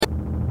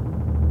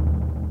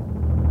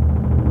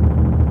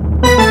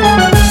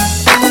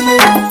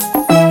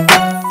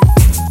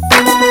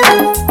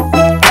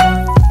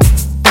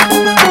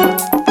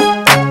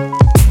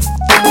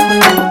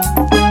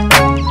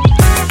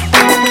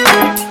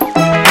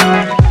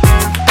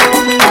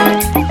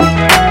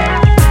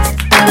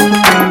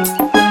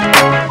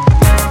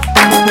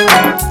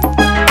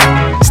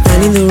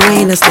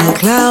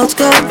clouds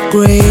go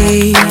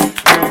gray.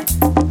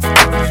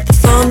 The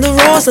thunder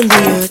roars and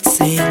the earth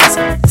sings.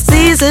 The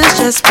season's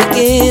just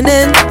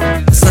beginning.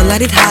 The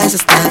sunlight it hides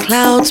as the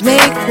clouds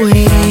make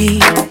way.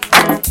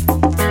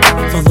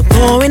 For the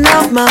pouring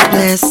of my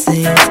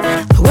blessings,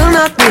 I will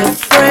not be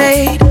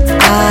afraid.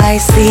 I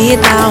see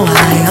it now,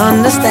 I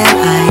understand,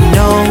 I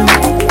know.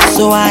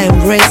 So I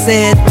embrace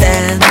it,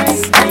 dance.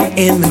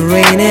 In the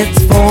rain,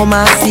 it's for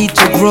my seed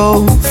to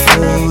grow.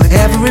 For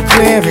every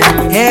prayer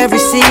and every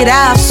seed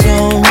I've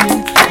sown,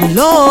 the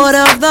Lord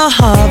of the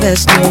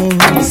harvest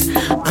knows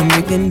I'm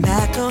reaping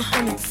back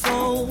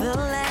 100-fold. The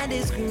land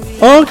is green.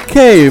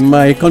 Okay,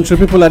 my country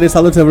people, I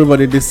salute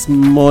everybody this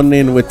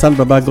morning. We thank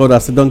Baba God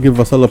as He don't give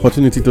us all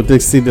opportunity to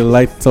see the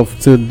light of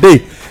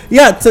today.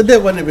 Yeah, today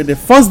when it be the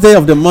first day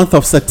of the month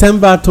of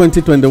September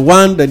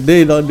 2021, the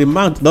day of the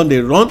month don't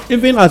they run,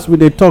 even as we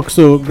they talk,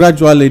 so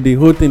gradually the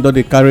whole thing don't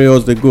they carry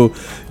us, they go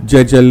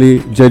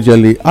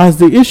jejely as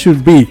the issue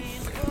be.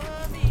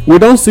 We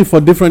don't see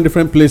for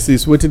different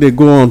places where they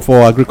go on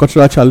for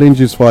agricultural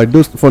challenges for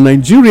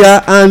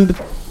Nigeria, and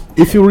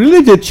if you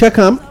really did check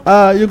them,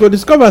 you go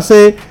discover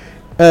say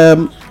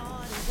the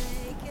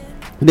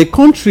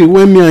country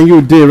where me and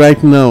you dey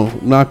right now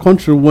a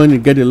country when you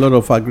get a lot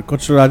of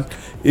agricultural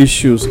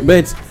issues,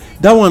 but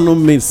that one no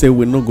mean say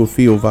we no go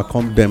fit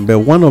overcome them. But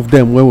one of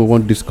them where we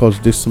want to discuss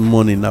this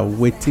morning now,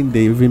 waiting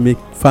they even make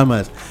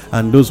farmers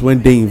and those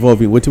when they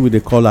involve in what we they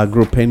call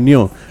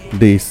agropreneur,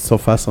 they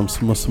suffer some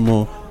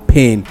small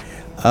pain.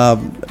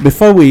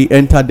 Before we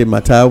enter the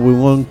matter, we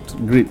want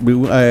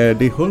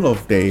the whole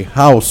of the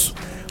house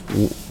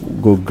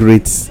go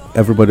greet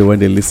everybody when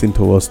they listen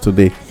to us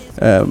today.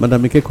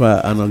 Madam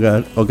Ikekwa, an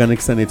organic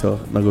senator,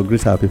 now go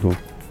greet our people.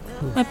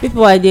 My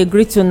people, I dey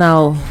greet you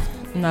now.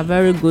 In a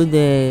very good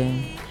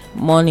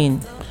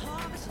morning.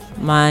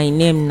 My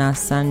name na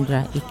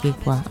Sandra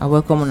Ikekwa. I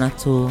welcome you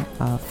to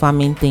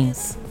Farming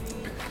Things.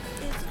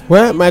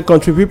 Well, my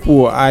country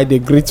people, I dey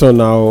greet you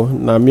now.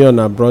 Na me and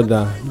my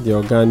brother, the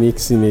organic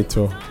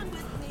senator.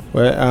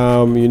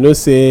 Well, you know,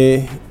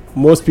 say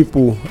most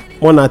people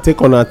wanna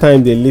take on our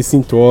time they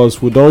listen to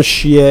us. We don't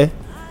share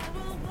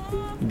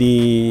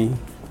the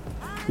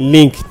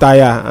link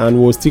tire, and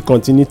we'll still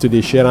continue to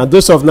the share. And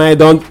those of now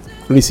don't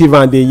receive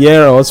and they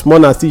hear us,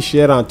 more still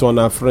share and to on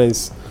our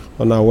friends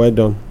on our well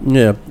done.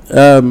 Yeah.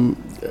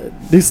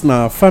 This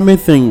now Farming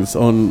Things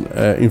on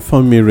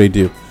Inform Me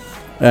Radio,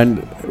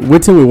 and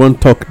waiting we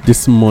want to talk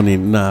this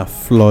morning now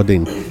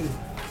flooding.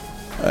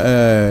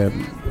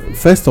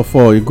 First of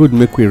all, it good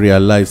make we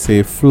realize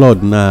say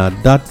flood now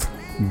that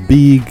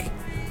big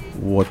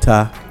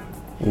water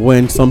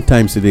when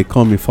sometimes they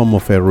come in form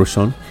of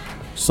erosion,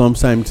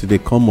 sometimes they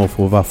come of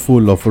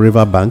overfull of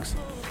river banks,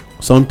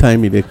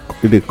 sometimes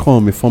they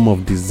come in form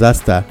of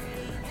disaster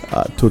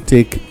to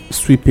take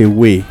sweep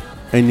away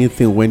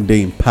anything when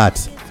they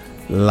impact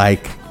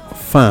like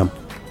farm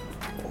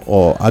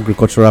or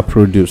agricultural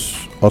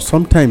produce, or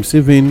sometimes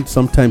you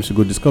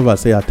go discover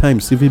say at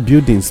times even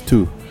buildings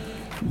too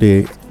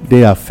they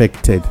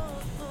affected.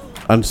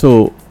 And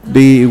so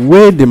the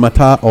way the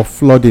matter of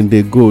flooding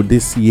they go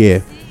this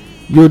year,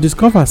 you'll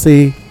discover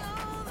say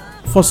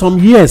for some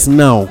years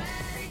now,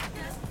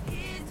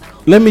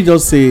 let me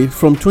just say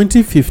from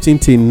 2015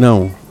 till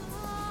now,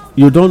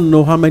 you don't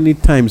know how many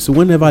times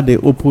whenever they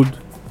opened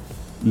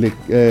Lake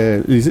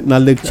is it na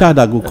Lake Chad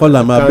I go call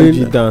am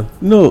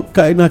no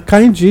na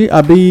Kainji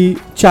abi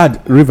Chad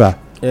River.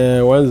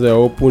 Once they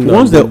open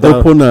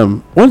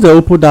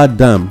that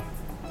dam,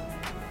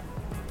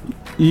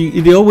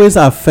 it always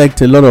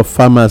affect a lot of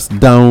farmers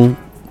down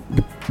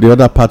the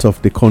other part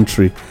of the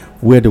country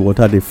where the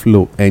water they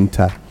flow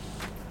enter.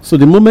 So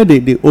the moment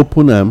they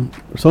open them,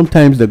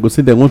 sometimes they go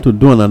say they want to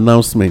do an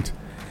announcement.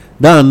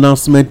 That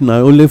announcement now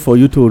only for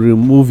you to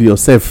remove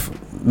yourself,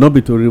 not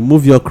be to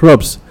remove your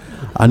crops.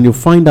 And you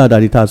find out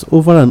that it has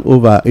over and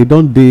over, it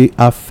don't they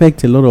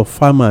affect a lot of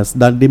farmers,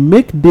 that they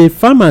make the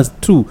farmers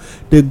too,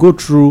 they go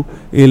through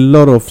a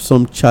lot of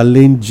some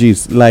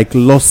challenges like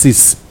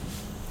losses.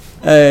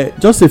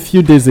 Just a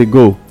few days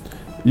ago,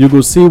 you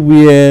go see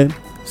where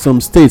some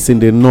states in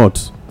the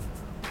north,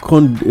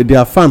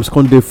 their farms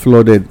can't they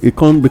flooded. It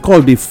can't,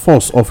 because the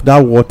force of that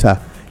water,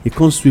 it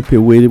can't sweep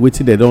away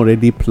waiting they don't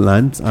already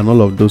plant and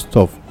all of those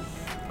stuff.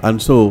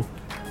 And so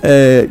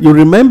you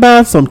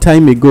remember some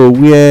time ago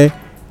where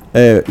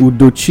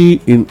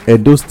Udochi in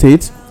Edo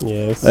State,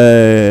 yes,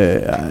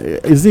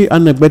 is it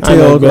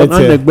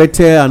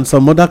Anegbete and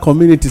some other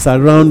communities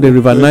around the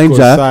River Niger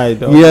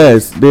side,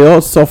 yes, they all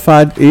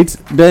suffered it.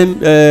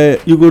 Then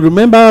you will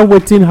remember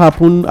what thing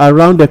happened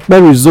around the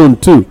Ekperi zone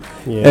too.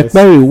 Yes.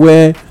 Ekperi,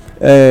 where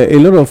a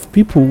lot of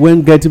people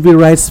went get to be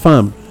rice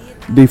farm,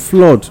 the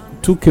flood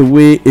took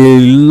away a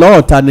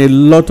lot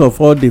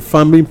of all the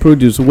farming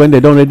produce when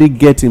they don't already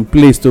get in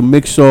place to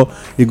make sure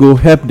it go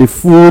help the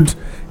food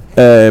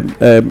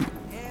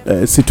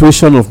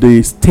situation of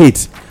the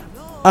state.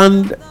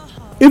 And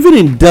even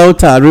in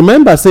Delta,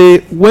 remember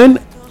say when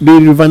the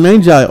River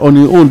Niger on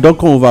its own don't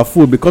come over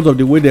full because of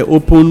the way they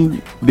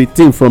open the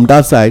thing from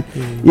that side,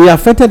 it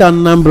affected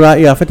Anambra,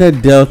 it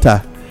affected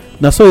Delta.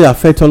 na so e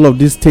affect all of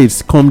these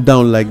states come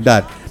down like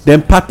that.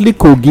 Then partly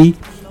Kogi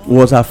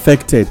was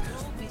affected,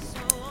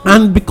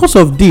 and because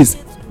of this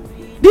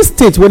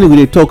state when we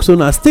dey talk, so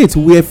na state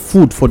where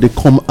food for dey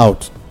come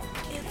out.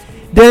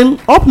 Then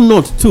up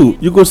north too,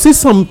 you go see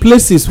some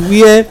places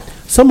where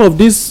some of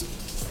these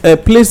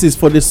places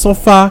for dey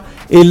suffer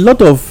a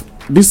lot of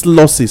these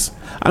losses.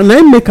 And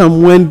I make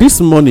am when this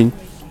morning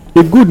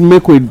e good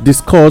make we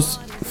discuss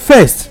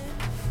first,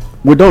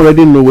 we don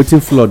already know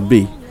wetin flood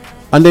be,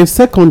 and then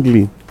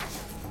secondly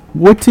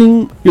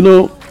wetin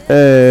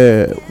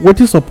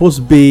wetin suppose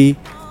be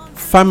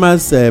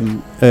farmers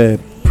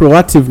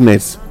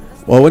proactiveness,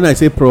 or when I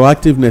say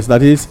proactiveness,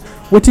 that is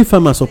wetin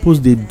farmers suppose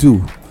dey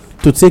do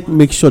to take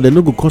make sure dem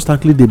no go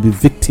constantly dey be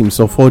victims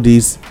of all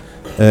this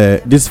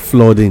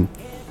flooding,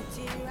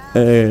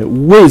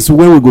 ways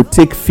wey we go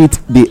take fit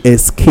dey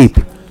escape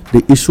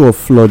the issue of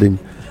flooding,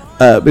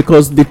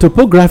 because the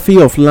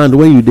topography of land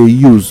wey you dey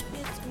use,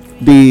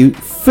 the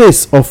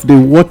face of the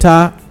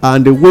water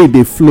and the way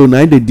they flow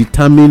na dey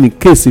determine in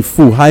case e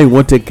full how e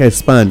wan take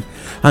expand.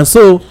 And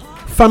so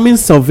farming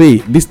survey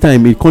this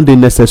time e con dey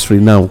necessary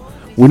now.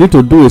 We need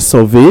to do a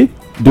survey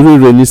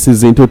during rainy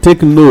season to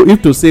take know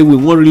if to say we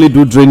wan really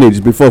do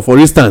drainage before. For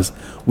instance,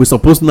 we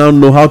suppose now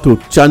know how to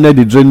channel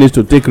the drainage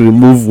to take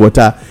remove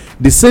water.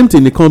 The same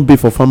thing e con be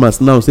for farmers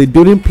now, say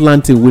during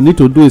planting we need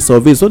to do a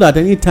survey so that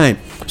anytime.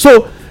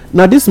 So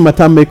now this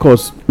matter make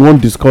us wan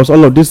discuss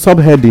all of this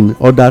subheading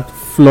or that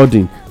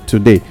flooding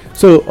today.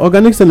 So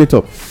organic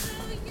senator,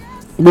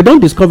 we don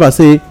discover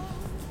say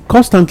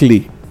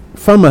constantly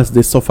farmers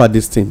dey suffer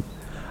this thing,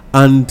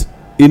 and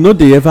e no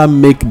dey ever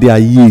make their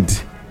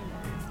yield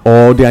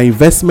or their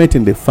investment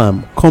in the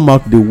farm come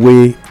out the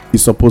way e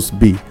suppose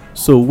be.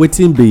 So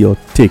wetin be your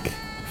take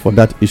for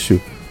that issue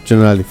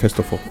generally, first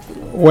of all?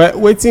 Well,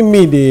 wetin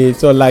me dey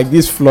so like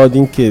this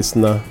flooding case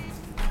now,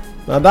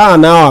 na that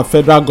and how our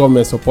federal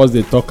government suppose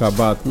dey talk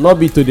about, no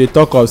be to dey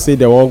talk of say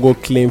dem wan go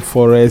claim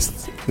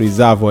forest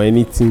reserve or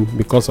anything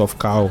because of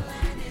cow.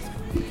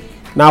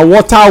 Na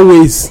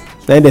waterways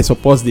na dem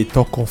suppose dey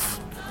talk of,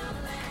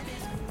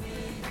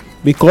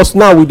 because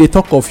now we dey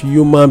talk of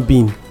human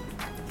being,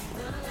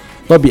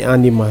 no be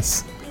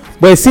animals.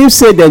 But it seems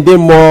say dem dey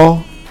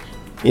more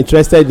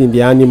interested in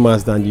the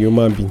animals than the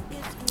human being,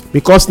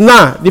 because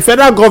now the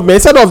federal government,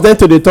 instead of them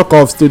to dey talk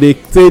of to dey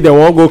say dem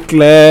wan go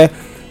clear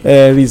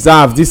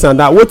reserve this and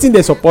that, wetin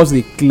dem suppose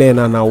dey clear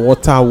na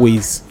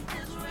waterways.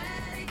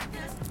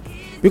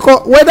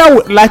 Because whether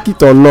we like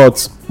it or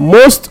not,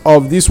 most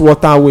of these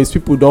waterways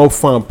people don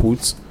farm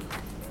put,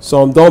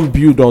 some don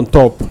build on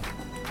top,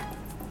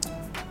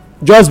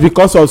 just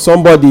because of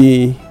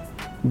somebody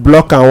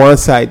block am one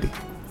side.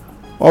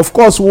 Of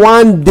course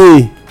one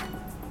day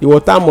the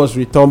water must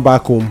return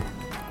back home,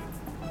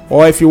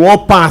 or if you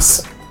wan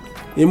pass,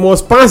 e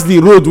must pass the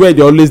road where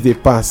they always dey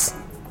pass.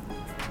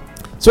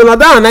 So na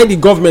that and the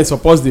government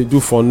suppose dey do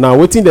for now.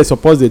 Wetin dem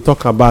suppose dey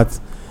talk about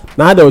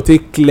na how dem go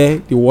take clear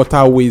the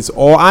waterways,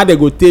 or how dem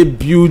go take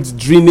build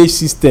drainage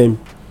system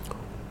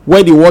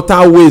where the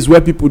waterways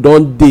where people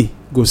don dey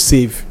go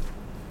save.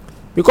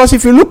 Because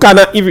if you look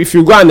at if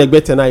you go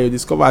Anegbete now, you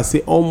discover say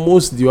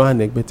almost the whole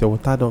Anegbete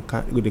water don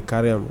go dey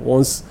carry am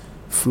once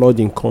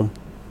flooding come.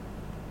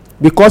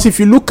 Because if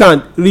you look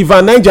at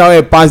river Niger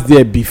wey pass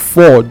there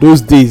before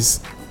those days,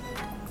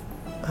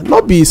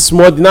 not be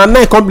small, na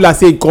now e come be like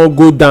say e come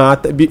go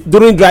down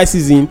during dry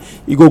season.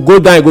 E go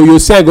down, you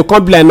see e go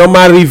come be like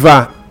normal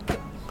river.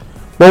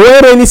 But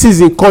when rainy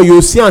season come,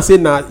 you see am say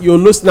na, you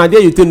know, na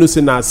there you take know say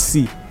na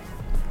sea.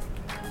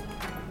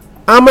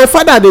 And my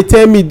father dey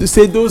tell me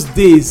say those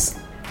days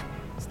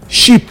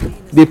sheep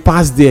dey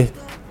pass there,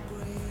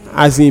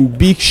 as in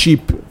big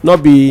sheep,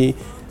 not be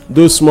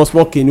those small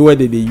canoe wey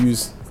they dey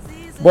use.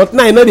 But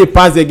now e no dey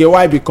pass there again.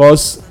 Why?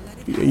 Because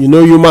you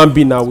know human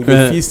being now, we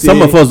dey feel say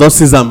some of us don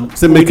see am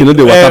say make e no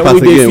dey waka pass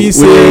again. We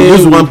dey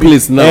use one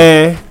place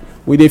now.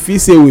 We dey feel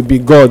say we be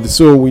God,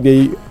 so we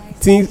dey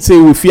think say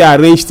we fit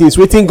arrange things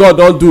wetin God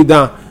don do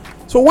down.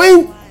 So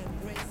when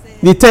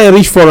the time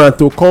reach for am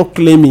to come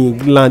claim im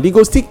land, e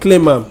go still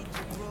claim am.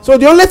 So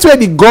the only way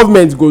the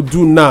government go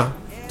do now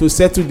to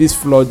settle this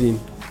flooding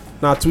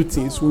na two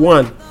things.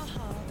 One,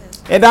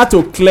 either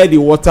to clear the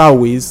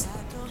waterways.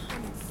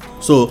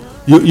 So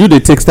you dey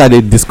take start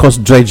dey discuss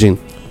dredging.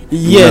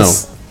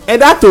 Yes,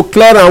 either to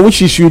clear am, which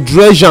you should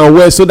dredge am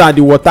well so that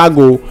the water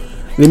go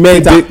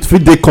remain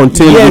fit dey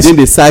contained within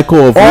the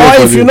cycle of. Or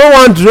if you no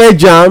wan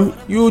dredge am,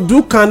 you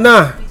do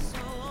canal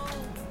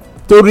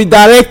to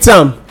redirect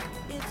am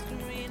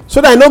so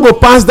that e no go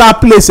pass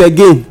that place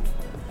again.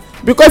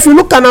 Because if you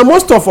look at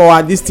most of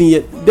our this thing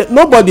here,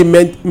 nobody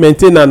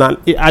maintain am.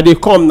 I dey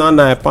come now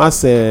I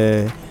pass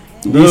no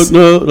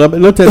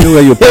tell me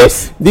where you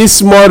pass this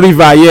small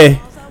river here,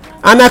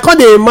 and I come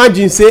dey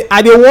imagine say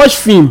I dey watch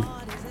film.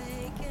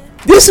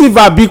 This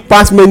river big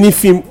pass many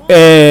film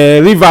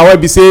river wey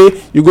be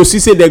say you go see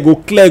say they go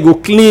clear, go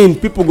clean,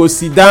 people go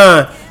sit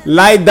down,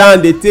 lie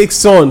down, dey take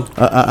sun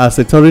as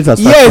a tourist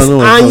attraction. Yes,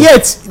 and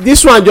yet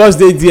this one just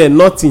dey there,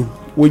 nothing.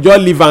 We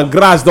just leave and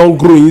grass don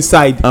grow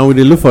inside, and we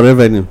dey look for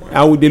revenue.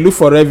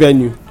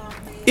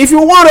 if you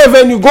want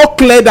revenue, go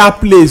clear that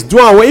place, do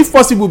am well. If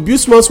possible, build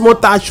small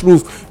thatch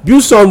roof,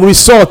 build some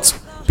resort.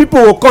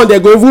 People will come, they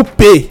go even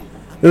pay,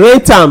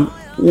 rent am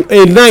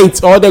a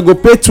night, or they go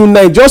pay 2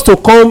 nights just to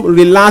come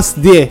relax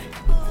there.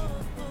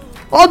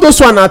 All those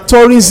one na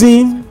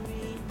tourism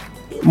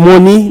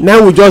money,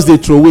 now we just dey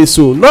throw away.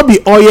 So no be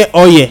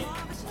oye.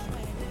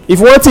 If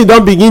one thing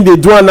don begin dey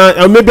do am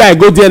now, or maybe I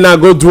go there now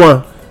go do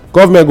am,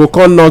 government go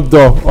come knock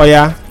door,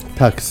 oya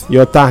Tax.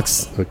 your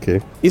tax.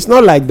 Okay. It's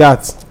not like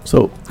that.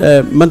 So,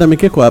 Madam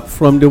Ikekwa,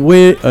 from the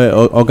way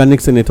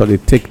organic senator they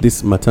take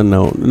this matter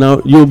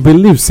now you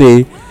believe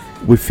say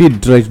we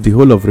fit dredge the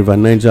whole of River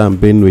Niger and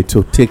Benue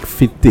to take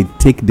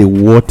the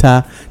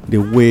water the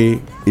way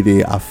it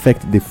dey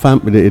affect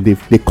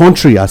the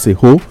country as a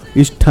whole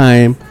each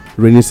time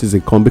rainy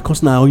season come,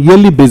 because now on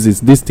yearly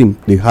basis this thing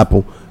dey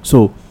happen.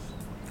 So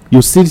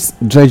you see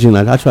dredging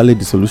as actually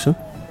the solution?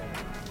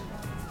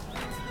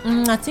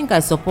 I think I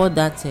support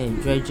that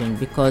dredging,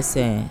 because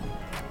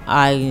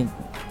I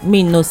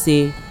know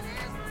say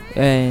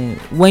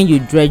when you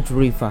dredge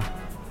river,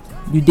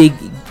 you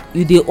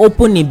dey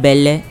open e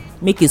belle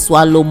make e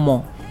swallow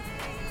more.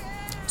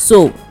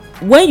 So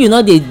when you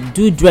no dey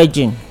do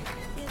dredging,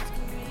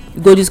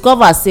 you go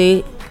discover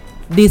say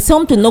the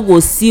something no go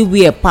see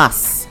where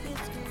pass,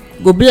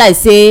 go be like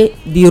say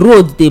the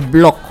road dey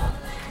block.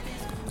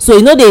 So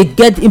you no dey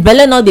get e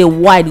belle no dey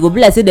wide, go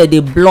be like say dem dey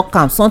block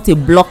am,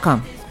 something block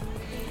am.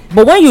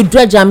 But when you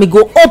dredge am, e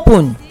go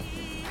open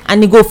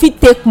and e go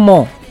fit take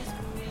more,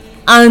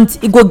 and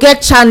e go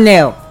get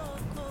channel,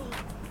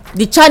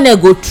 the channel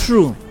go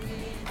through,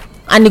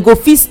 and e go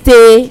fit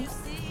stay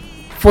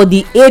for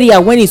the area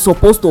when e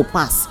suppose to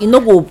pass. E no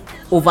go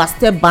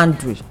overstep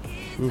boundary.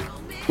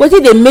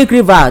 Wetin dey make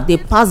river dey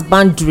pass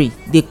boundary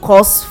dey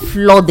cause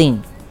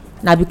flooding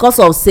na because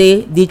of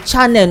say the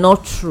channel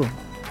not true.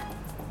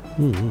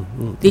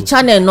 The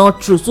channel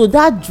not true, so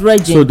that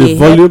dredging, so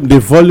the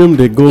volume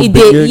they go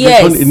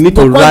yes, it need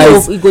to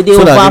rise so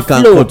that it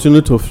can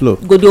continue to flow.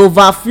 Go dey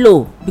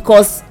overflow,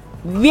 because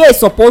where e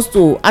suppose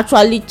to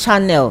actually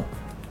channel,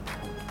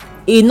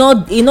 e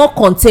no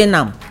contain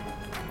am.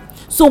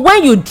 So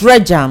when you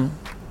dredge am,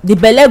 the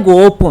belle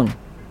go open,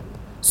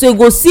 so you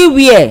go see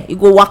where e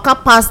go waka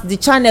pass, the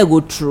channel go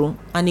through,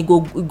 and e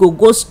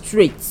go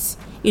straight.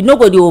 E no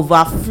go dey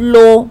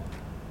overflow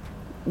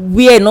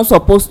where e no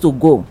suppose to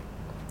go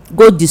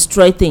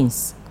destroy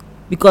things,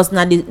 because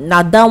na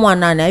that one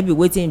na be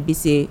wetin be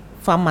say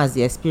farmers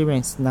dey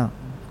experience now.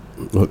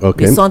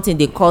 Okay. Be something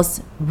dey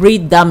cause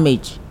real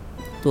damage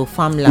to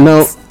farmland.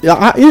 Now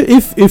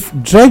if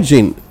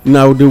dredging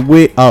now the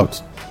way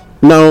out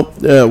now,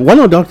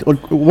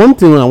 one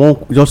thing I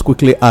want just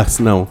quickly ask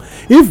now,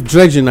 if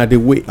dredging are the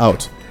way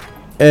out,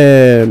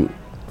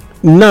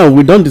 now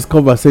we don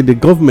discover say the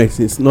government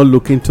is not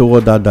looking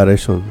toward that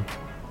direction,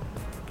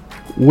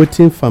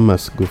 wetin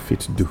farmers go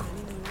fit do?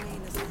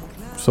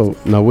 So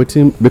now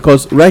waiting,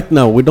 because right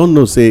now we don't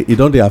know say it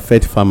don dey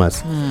affect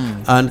farmers,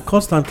 and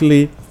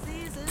constantly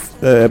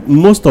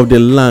most of the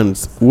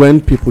lands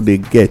when people they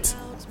get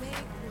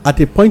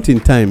at a point in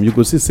time, you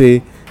go see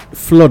say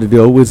flood they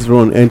always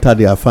run enter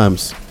their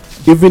farms,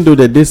 even though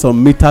they dey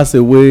some meters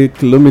away,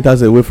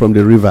 kilometers away from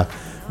the river,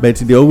 but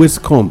they always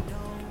come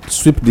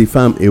sweep the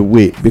farm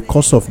away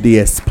because of the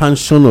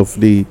expansion of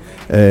the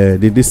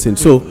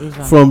distance. So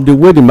from the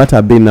way the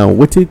matter be now,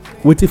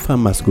 wetin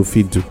farmers go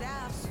fit do?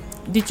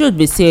 The truth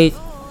be say,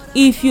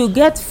 if you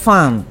get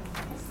farm,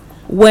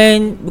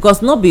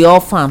 because no be all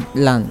farm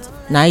land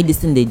na this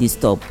thing dey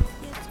disturb.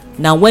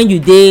 Now when you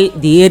dey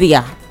the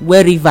area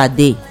where river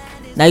dey,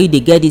 na you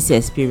dey get this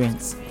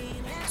experience.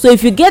 So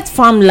if you get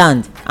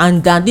farmland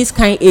and na this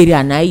kind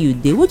area na you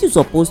dey, what you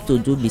suppose to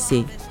do be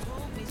say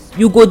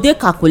you go dey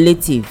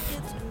calculative.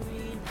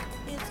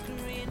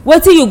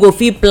 Wetin you go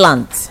fit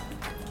plant,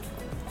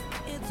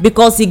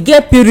 because e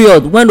get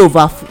period when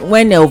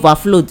overflowing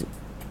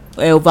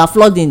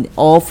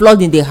or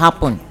flooding dey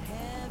happen.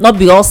 Not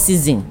be all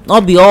season,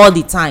 not be all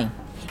the time.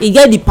 E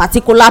get the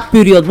particular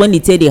period when e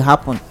take dey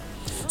happen.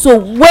 So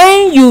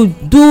when you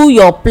do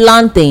your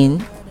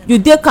planting, you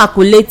dey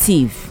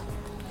calculative,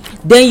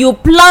 then you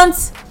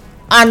plant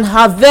and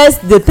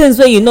harvest the things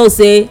wey you know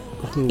say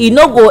e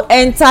no go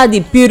enter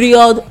the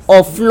period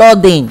of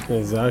flooding.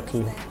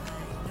 Exactly.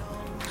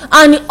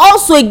 And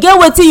also e get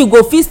wetin you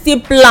go fit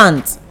still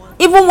plant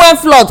even when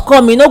flood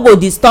come, e no go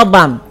disturb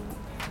am.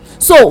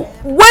 So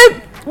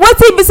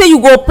wetin be say you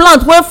go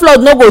plant when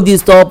flood no go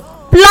disturb,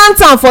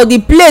 plant am for the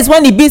place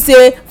when e be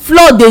say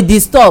flood dey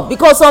disturb,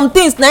 because some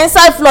things na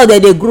inside flood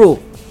dey grow.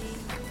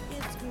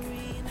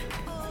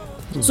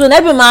 So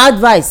that be my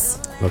advice.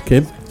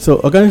 Okay, so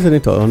organic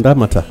senator, on that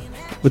matter,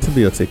 wetin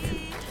be your take?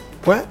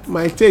 Well,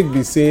 my take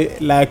be say,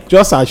 like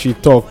just as she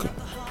talk,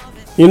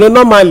 you know,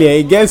 normally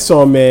e get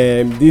some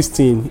this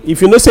thing,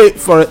 if you know say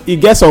for e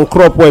get some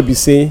crop wey be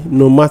say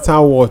no matter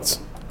what,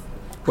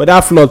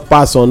 whether flood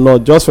pass or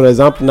not, just for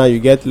example now you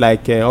get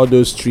like all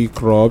those tree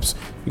crops,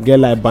 you get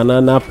like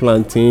banana,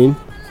 plantain,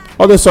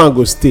 all those one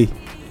go stay.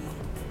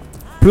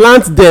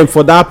 Plant them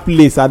for that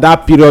place at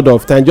that period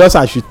of time, just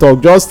as you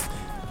talk, just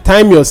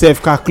time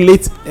yourself,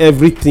 calculate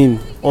everything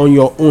on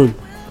your own.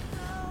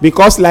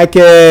 Because like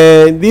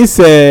this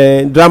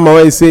drama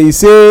wey he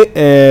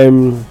say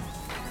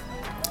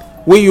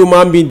we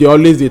human being dey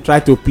always dey try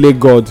to play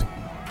God.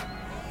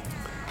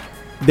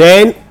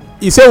 Then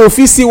he say we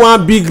fit see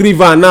one big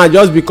river now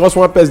just because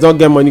one person don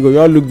get money go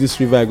just look this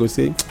river go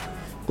say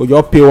go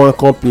just pay one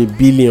company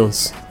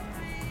billions.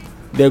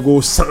 They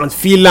go sand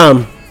fill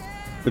am.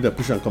 They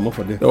push am comot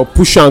for there. They go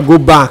push am go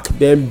back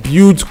then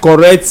build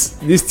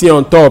correct this thing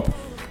on top.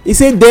 He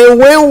say then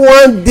when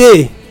one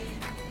day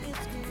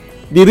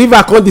the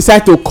river come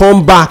decide to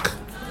come back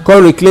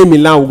come reclaim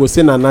im land we go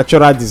say na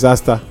natural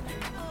disaster.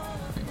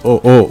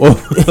 So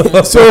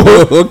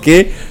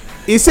okay.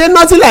 He say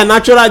nothing like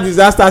natural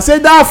disaster. Say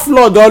that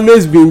flood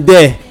always been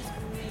there.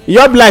 E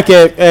just be like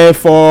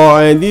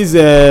for this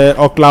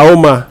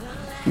Oklahoma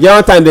get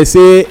one time they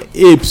say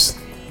apes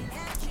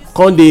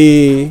come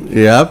dey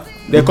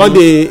they come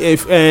dey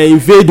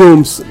invade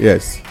homes.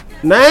 Yes.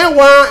 Na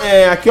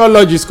one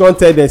archaeologist come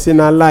tell dem say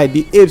na lie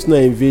the apes no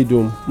invade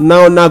home.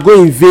 Now una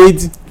go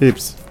invade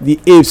Apes. the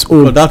apes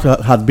home. But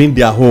that had been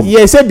their home.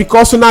 Yeah, say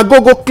because una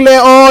go clear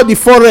all the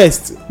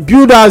forest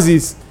build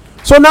houses.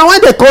 So now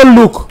when they come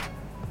look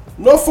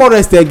no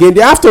forest again,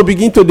 they have to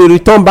begin to dey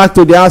return back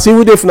to their house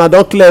even if una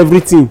don clear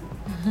everything.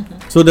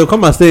 So they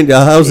come and stay in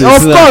their houses.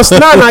 Of course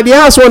now na the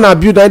house wey una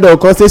build na dem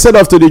come stay instead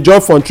of to dey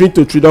jump from tree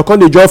to tree dem come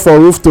dey jump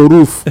from roof to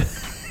roof.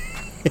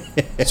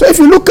 So if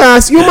you look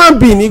as human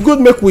being e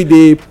good make we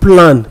dey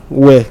plan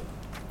well.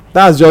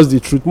 That's just the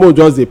truth. More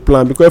just dey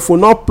plan because if we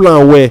not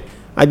plan well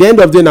at the end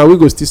of the day na we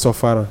go still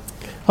suffer am.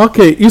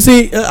 Okay, you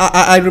see,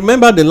 I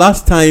remember the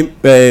last time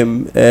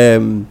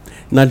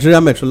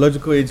Nigeria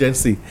Meteorological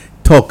Agency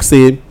talk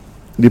say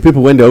the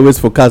people when they always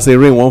forecast say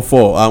rain wan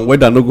fall and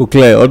weather no go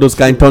clear, all those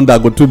kind thunder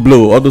go too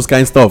blow, all those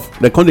kind stuff.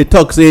 They come dey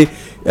talk say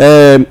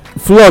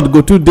flood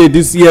go too dey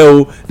this year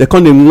o. They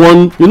come dey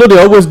warn, you know they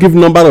always give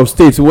number of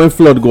states when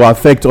flood go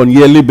affect on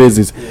yearly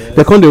basis. Yes.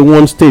 They come dey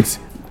warn states.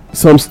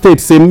 Some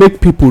states say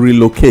make people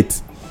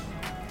relocate.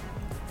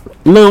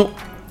 Now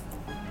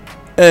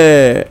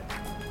I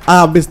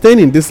have been staying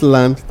in this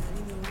land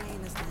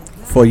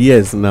for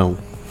years now.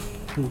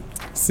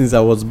 Since I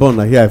was born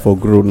na here I for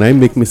grow, na im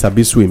make me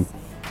sabi swim.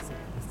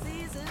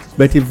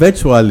 But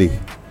eventually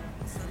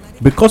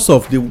because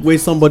of the way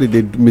somebody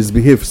dey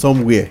misbehave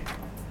somewhere,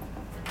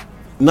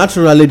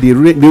 naturally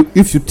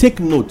if you take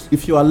note,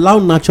 if you allow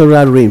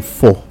natural rain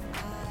fall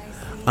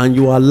and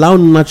you allow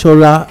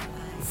natural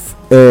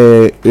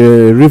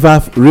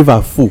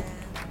river flow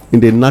in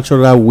the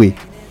natural way,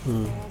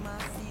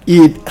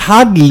 it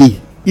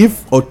hardly,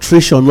 if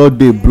alteration no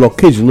dey,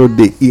 blockage no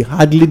dey, e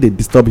hardly dey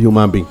disturb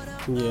human being.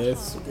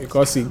 Yes,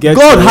 because e get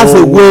God has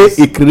a way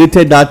he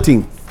created that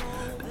thing.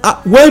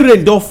 When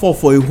rain don fall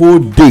for a whole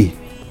day,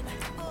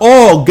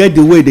 all get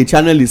the way the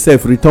channel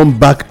itself return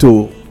back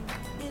to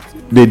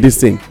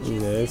this thing.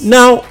 Yes.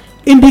 Now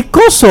in the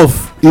course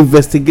of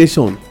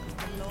investigation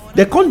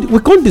we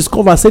can't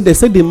discover say they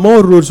say the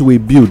more roads we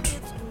build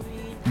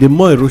the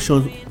more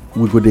erosion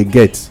we go dey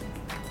get.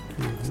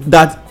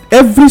 That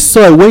every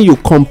soil when you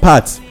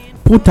compact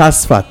put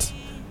asphalt,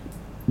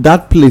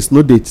 that place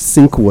no dey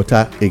sink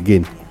water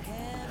again.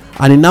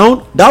 And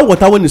now that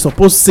water when e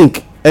suppose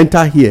sink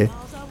enter here,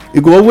 e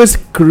go always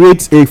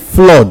create a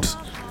flood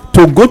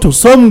to go to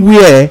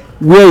somewhere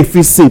where e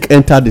fit sink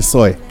enter the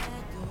soil.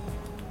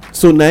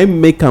 So na im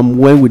make am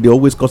when we dey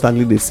always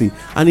constantly dey see,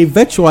 and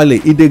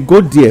eventually e dey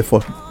go there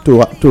for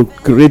to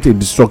create a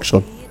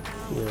destruction.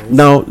 Yes.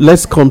 Now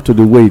let's come to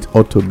the way it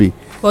ought to be.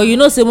 But you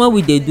know say when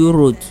we dey do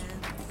road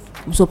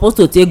we suppose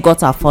to take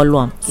gutter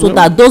follow am so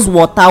that those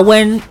water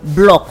when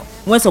block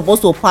when suppose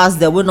to pass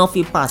there wey no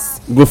fit pass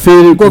go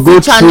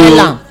fit channel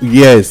am,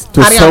 yes,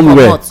 to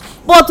somewhere.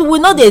 But we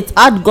no dey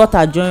add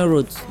gutter join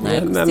road.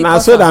 Na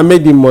so that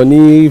make the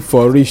money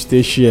for reach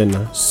stay share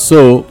na.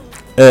 So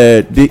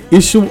the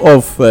issue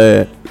of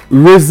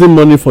raising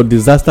money for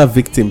disaster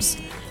victims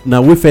na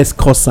we first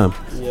cause am.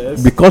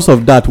 Yes. Because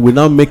of that we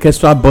now make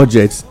extra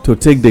budget to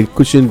take the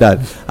cushion that,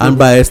 and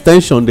by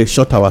extension they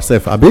short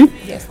ourselves, abi.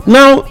 Yes.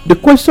 Now the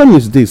question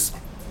is this: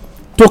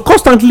 to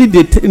constantly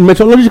the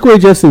meteorological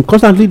agency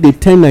constantly dey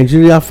tell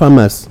Nigeria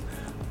farmers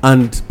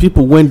and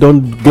people wey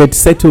don get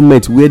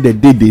settlement where they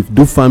dey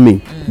do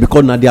farming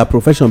because na their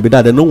profession be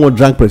that, they no wan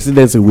drag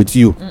presidency with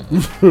you.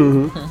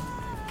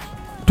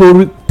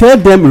 To tell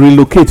them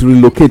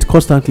relocate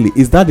constantly,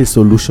 is that the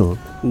solution?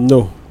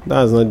 No,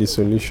 that's not the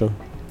solution.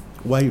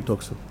 Why you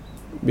talk so?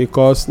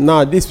 Because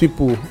now these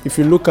people, if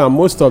you look at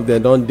most of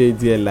them don dey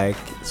there like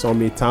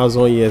some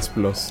 1,000 years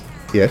plus.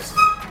 Yes.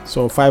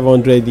 Some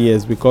 500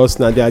 years, because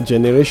na their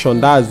generation,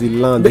 that's the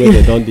land where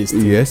they don dey stay.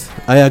 Yes,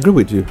 I agree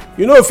with you.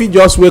 You know, if you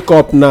just wake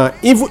up now,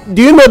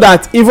 do you know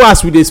that even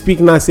as we dey speak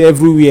now say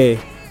everywhere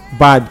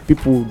bad,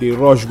 people dey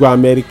rush go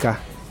America.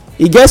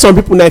 E get some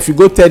people now, if you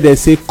go tell them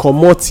say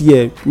comot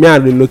here, me I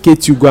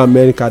relocate you go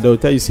America, they will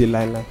tell you say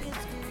lie.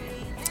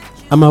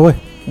 I'm aware.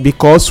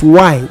 Because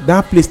why?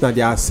 That place na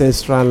their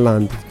ancestral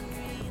land.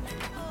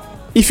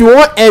 If you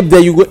wan help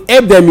them, you go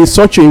help them in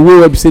such a way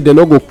where you say they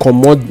no go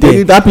comot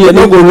there, they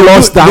no go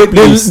lost that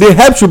place. The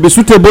help should be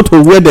suitable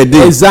to where they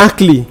dey.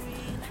 Exactly.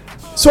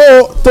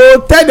 so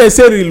to tell dem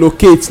say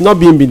relocate not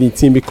be the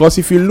thing, because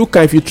if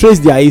you trace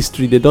their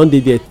history, they don dey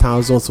there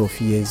thousands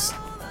of years.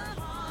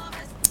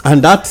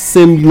 And that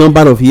same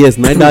number of years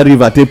na that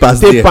river take pass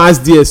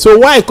there. So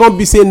why e come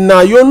be say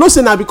now you know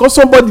say na because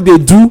somebody dey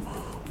do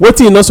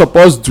wetin e no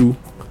suppose do,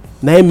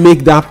 na im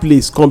make that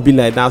place come be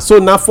like that. So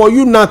na for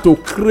you now to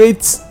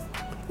create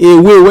a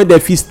way wey dem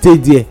fit stay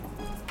there,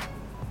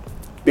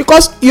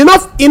 because e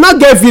no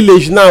get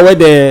village now wey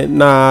dem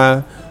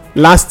na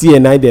last year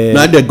na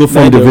dem go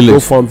from the village. go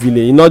from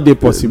village. E no dey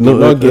possible.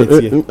 No get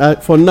here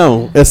for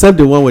now, except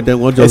the one wey dem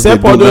wan just dey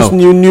do now. Except for those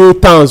new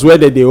towns wey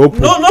dem dey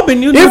open. No be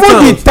new even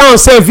towns. the town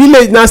sef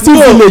village na still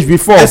village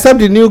before. Except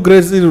the new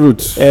grazing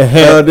route.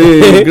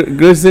 The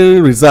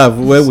grazing reserve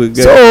wey we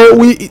get. So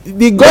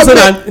the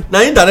government na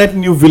indirect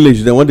new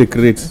village dem wan dey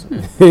create.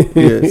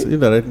 Yes,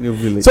 indirect new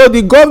village. So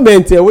the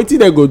government wetin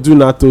dem go do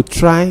na to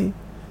try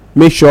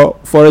make sure,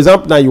 for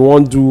example, now you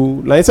wan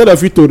do, like instead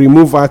of you to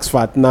remove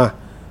asphalt now,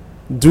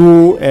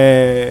 do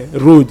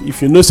road.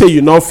 If you know say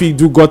you no fit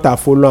do gutter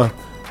follow am,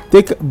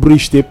 take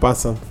bridge take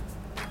pass am,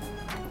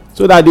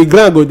 so that the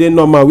ground go dey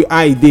normal with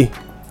how e dey,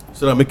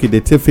 so that make e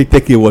dey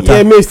take in water.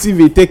 Yeah, make still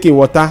dey take in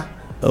water.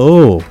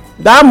 Oh,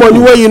 that money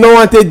wey you no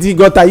wan take dig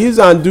gutter, use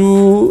am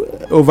do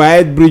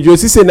overhead bridge, you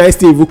see say na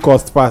still even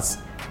cost pass.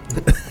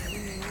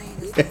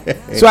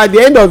 So at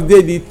the end of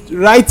the day, the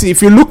right,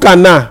 if you look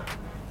am now,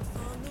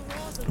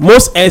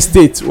 most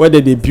estates wey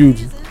dem dey build,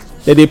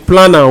 dem dey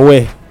plan am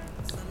well.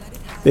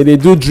 Dem dey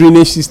do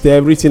drainage system,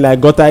 everything, like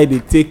gutter e dey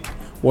take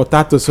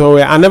water to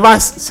somewhere. I never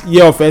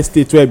hear of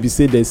estate where be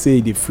say dem say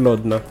e dey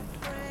flood now.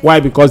 Why?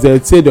 Because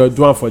dem say dem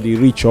do am for the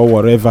rich or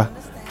whatever.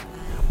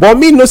 But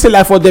me know say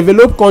like for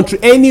developed country,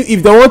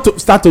 if dem want to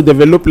start to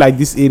develop like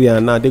this area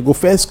now, they go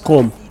first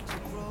come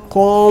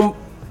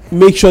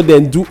make sure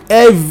dem do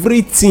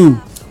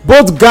everything,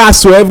 both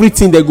gas or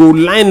everything, they go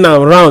line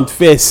am round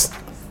first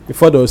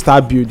before they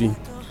start building.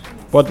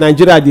 But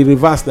Nigeria, the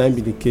reverse na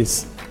be the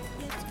case.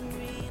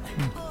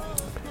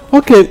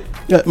 Okay,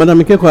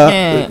 Madam Ikekwa,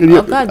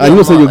 I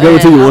know say you get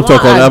wetin you wan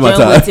talk on that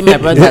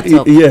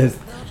matter. Yes.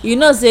 You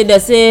know say they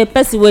say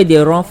person wey dey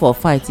run for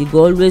fight, e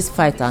go always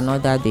fight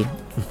another day.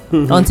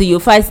 Until you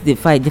fight the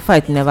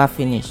fight never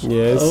finish.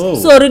 Yes. Oh.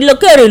 So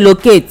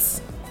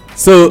relocate.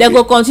 So they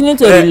go continue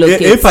to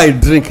relocate. If I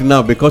drink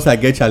now because I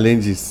get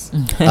challenges,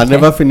 I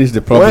never finish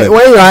the problem.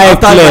 When your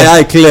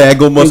eye clear, I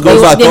go must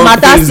go back. The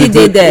matter still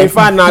dey there. In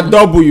fact, na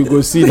double you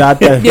go see that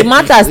time. The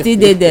matter still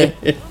dey there.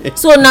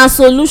 So na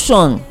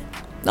solution.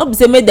 No be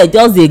say make dem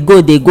just dey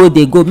go,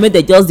 make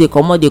dem just dey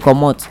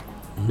comot.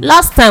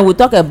 Last time we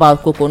talk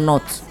about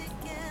coconut.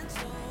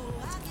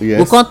 Yes.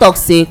 We come talk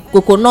say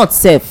coconut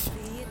sef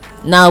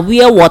na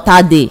where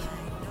water dey,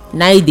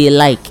 na e dey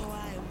like.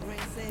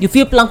 You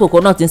fit plant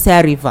coconut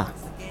inside river.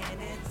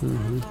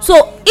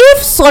 So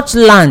if such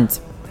land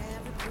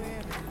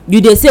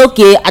you dey say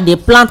okay, I dey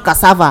plant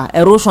cassava,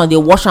 erosion dey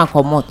wash am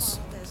comot,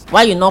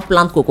 why you no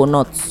plant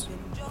coconut?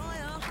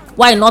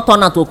 Why you no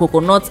turn am to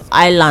coconut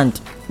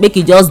island, make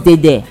e just dey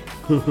there?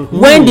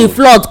 When the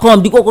flood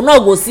come, the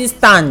coconut go still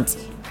stand.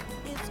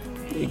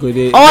 Go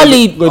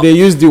dey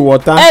use the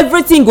water.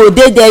 Everything go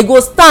dey there, e go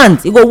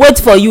stand, e go wait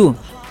for you.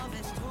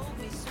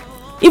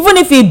 Even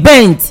if e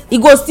bend, e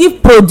go still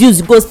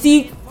produce,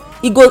 wetin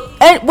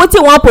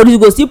you wan produce, you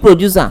go still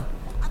produce am.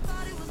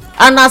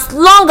 And as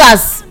long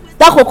as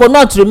that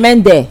coconut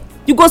remain there,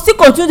 you go still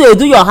continue to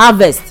do your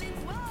harvest.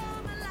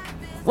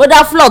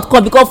 Whether flood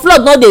come, because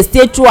flood no dey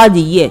stay throughout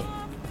the year.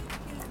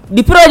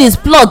 The period is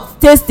flood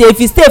stay,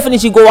 if e stay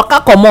finish, e go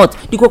waka comot,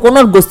 the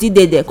coconut go still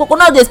dey there.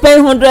 Coconut dey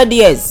spend 100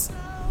 years.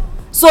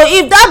 So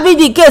if that be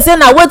the case, say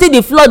na wetin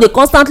the flood dey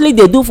constantly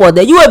dey do for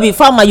there, you wey be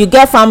farmer, you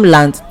get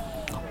farmland,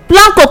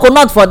 plant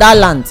coconut for that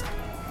land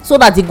so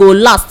that e go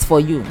last for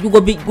you. You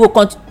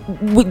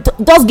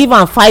just give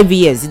am 5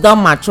 years, e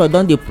don mature,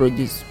 don dey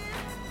produce,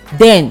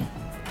 then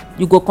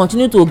you go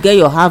continue to get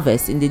your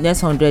harvest in the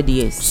next 100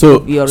 years.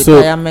 So your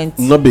retirement.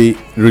 So not be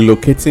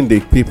relocating the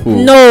people.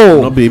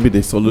 No. Not be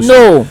the solution.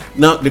 No.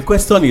 Now the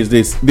question is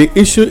this: the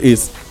issue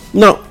is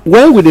now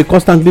when we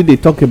constantly they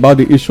talk about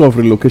the issue of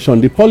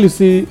relocation, the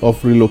policy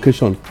of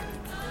relocation.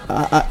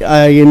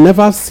 I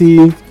never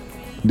see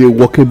the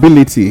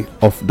workability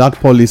of that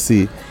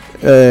policy.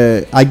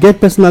 I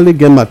personally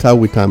get matter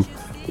with them.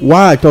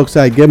 Why I talk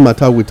say I get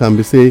matter with them,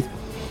 they say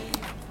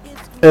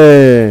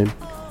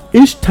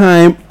each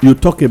time you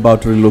talk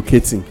about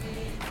relocating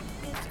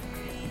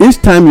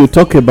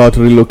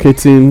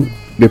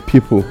the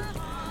people,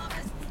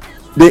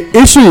 the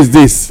issue is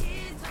this.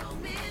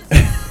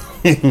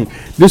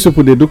 These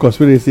people, they do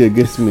conspiracy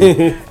against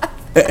me.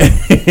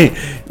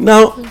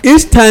 Now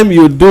each time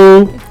you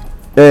do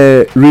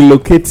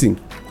relocating,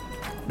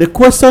 the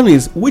question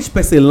is which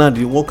person land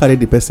you wan carry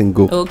the person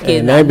go.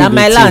 Okay, na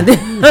my land.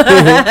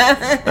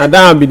 And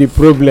that be the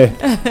problem.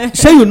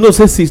 Shey you know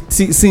say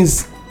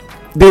since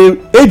the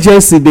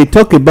agency dey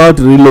talk about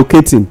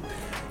relocating,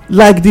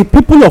 like the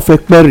people of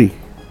Ekperi,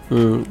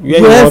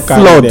 where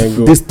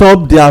flood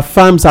disturb their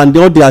farms and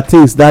all their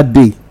things that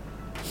day,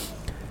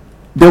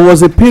 there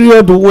was a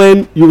period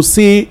when you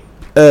see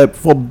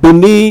for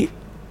Benin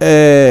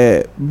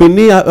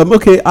Benin,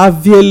 okay,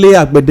 Aviele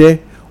Agbede,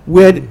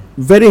 where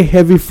very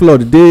heavy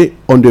flood dey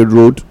on the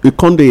road, e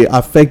come dey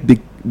affect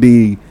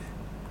the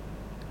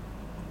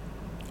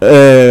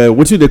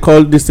what do they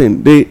call this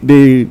thing,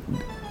 the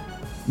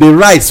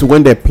rice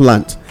when they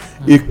plant.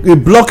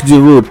 It blocked the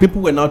road.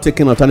 People were now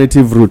taking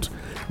alternative route.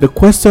 The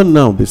question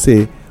now be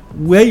say,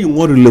 where you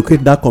want to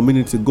relocate that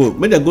community go?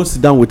 Make them go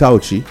sit down with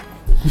Auchi.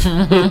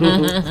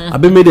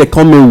 Abi make they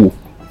come in.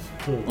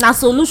 Na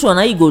solution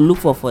na you go look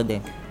for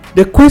them.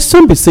 The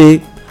question be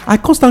say, I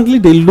constantly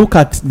dey look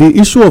at the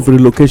issue of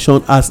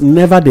relocation as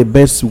never the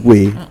best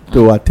way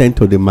to attend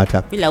to the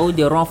matter. Feel like we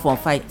dey run from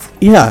fight.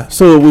 Yeah,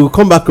 so we will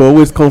come back and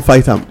always come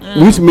fight am,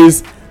 which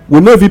means we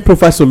no fit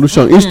provide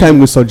solution each time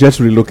we suggest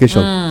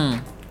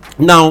relocation.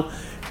 Now,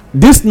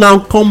 this now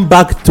come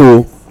back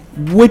to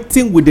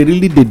wetin we dey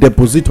really dey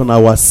deposit on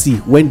our sea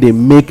when they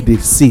make the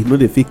sea no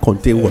dey fit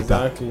contain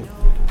water. Exactly.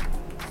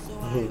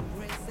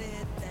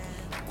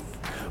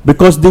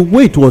 Because the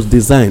way it was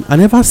designed, I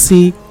never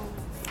see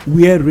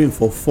where rain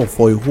for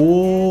a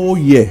whole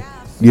year.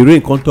 The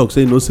rain come talk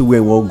say no see where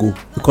e wan go.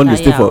 E come dey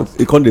stay for,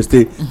 e come dey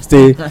stay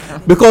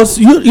because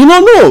you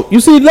don't know.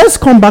 You see, let's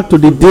come back to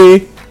the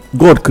day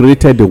God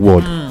created the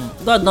world.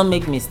 God don't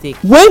make mistake.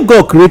 When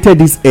God created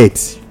this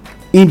earth,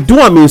 he do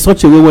am in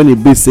such a way when he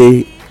be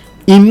say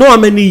he know how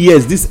many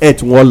years this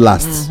earth will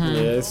last.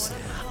 Yes.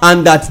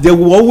 And that there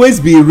will always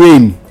be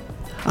rain,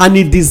 and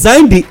he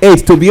designed the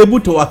earth to be able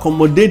to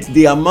accommodate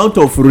the amount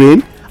of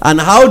rain,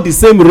 and how the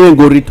same rain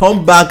go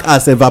return back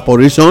as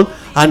evaporation,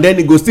 and then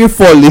it go still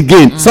fall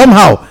again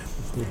somehow.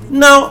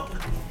 Now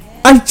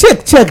I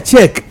check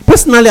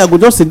personally. I go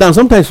just sit down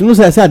sometimes, you know,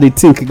 say I say I dey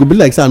think, it go be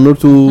like say I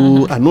don't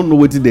know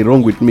wetin dey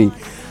wrong with me.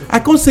 I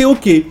can say,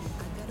 okay,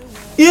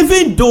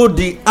 even though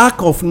the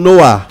ark of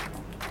Noah,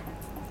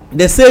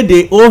 they say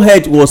the whole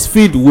earth was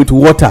filled with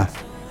water,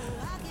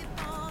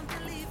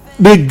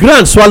 the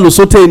ground swallow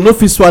so tey no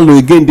fit swallow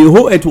again, the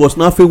whole earth was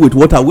now filled with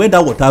water. Where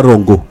that water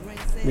run go?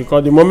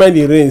 Because the moment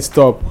the rain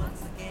stop,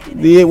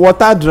 the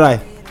water dry.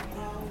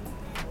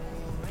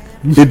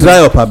 They dry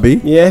up,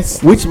 abi?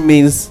 Yes. Which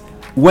means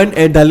when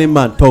elderly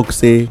man talk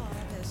say,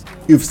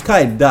 if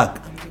sky dark,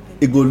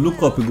 e go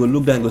look up, e go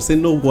look down, e go say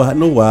no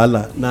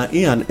wahala, na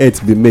him and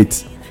earth be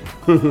mate.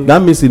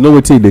 That means e know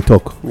wetin e dey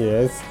talk.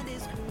 Yes.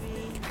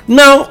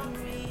 Now,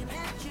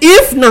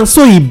 if na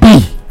so e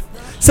be,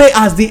 say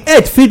as the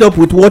earth filled up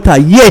with water,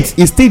 yet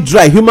e still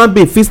dry, human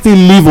being fit still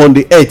live on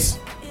the earth.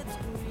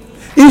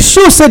 E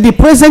show say the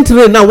present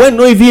rain now when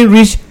no even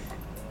reach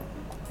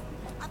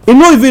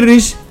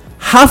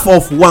half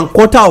of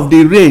 1/4 of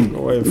the rain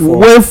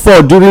wey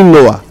fall during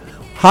Noah.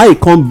 How e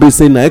come be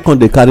say na e come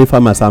dey carry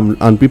farmers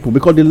and people,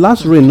 because the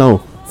last rain now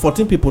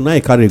 14 people na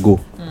e carry go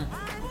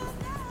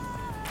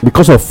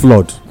because of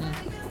flood.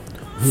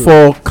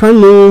 For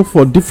Kano,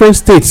 for different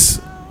states,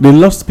 they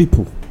lost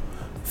people.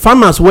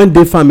 Farmers when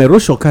they farm,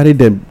 erosion carry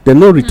them, they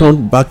no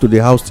return back to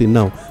the house till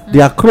now.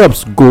 Their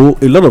crops go,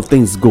 a lot of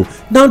things go.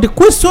 Now the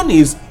question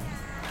is,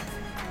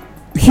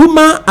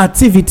 human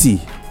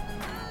activity,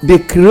 they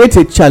create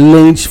a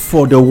challenge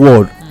for the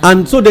world,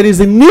 and so there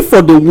is a need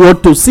for the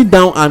world to sit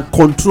down and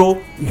control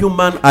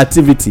human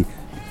activity.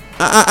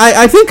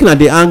 I think na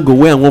the angle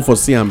where I want for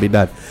see and be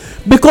that,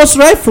 because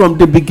right from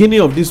the beginning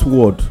of this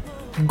world,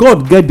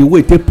 God get the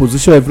way take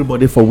position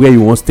everybody for where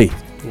you want stay.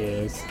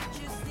 Yes.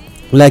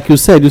 Like you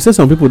said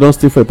some people don't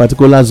stay for a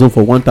particular zone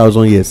for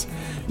 1,000 years.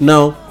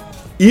 Now,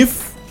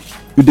 if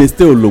you dey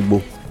stay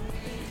Ologbo,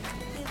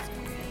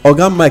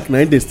 Oga Mike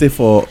na dey stay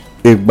for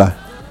Egba,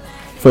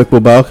 for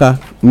Ekpobaoka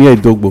near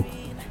Edogbo,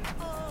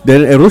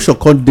 then erosion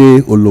come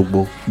dey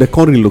Ologbo, they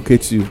can't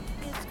relocate you.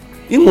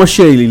 In one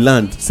share a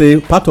land, say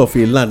part of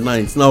a land now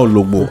it's now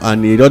Ologbo,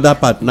 and the other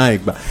part now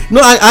Egba. No,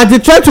 I dey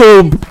try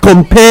to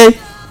compare.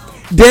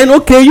 Then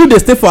okay, you dey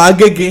stay for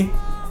Agege,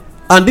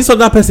 and this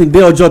other person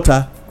dey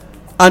Ojota,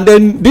 and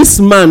then this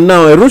man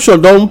now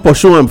erosion don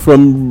pursue am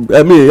from,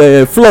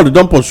 flood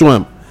don pursue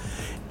am.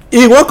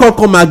 He wan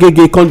come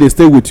Agege, come dey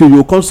stay with you.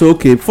 You come say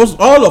okay, first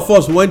all of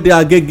us when dey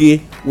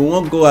Agege, we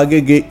wan go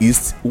Agege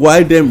east,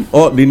 while them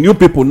all the new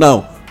people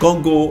now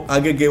come go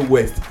Agege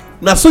west.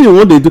 Na so you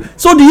wan dey do.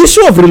 So the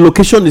issue of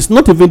relocation is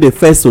not even the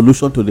first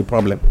solution to the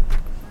problem.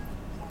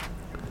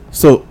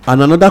 So,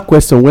 and another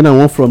question when I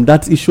want from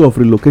that issue of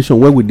relocation,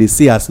 where we they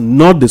see as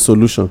not the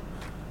solution,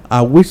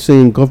 are we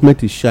saying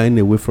government is shying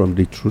away from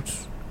the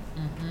truth?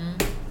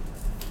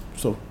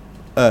 So,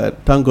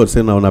 thank God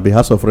say now on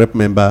behalf of Rep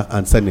member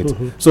and Senate.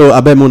 So,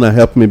 Abemona,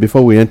 help me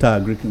before we enter our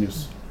Greek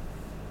news.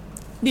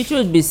 The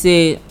truth be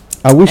say,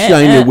 are we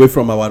shying away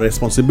from our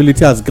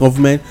responsibility as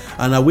government,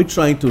 and are we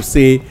trying to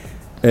say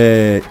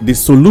the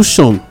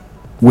solution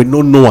we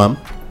no know am?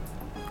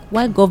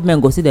 Why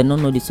government go say they no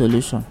know the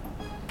solution?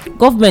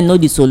 Government know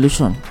the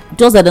solution,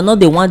 just that they no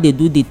dey want dey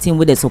do the thing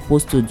wey they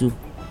supposed to do.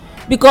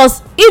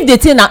 Because if the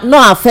thing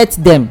no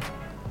affect them,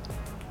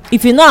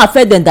 if e no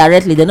affect them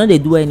directly, they no dey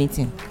do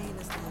anything.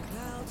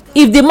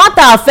 If the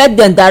matter affect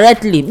them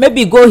directly,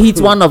 maybe go hit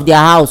one of their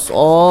house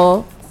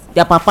or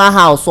their papa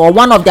house or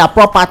one of their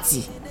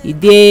property, e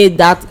dey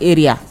that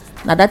area,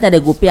 na that time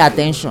they go pay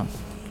attention.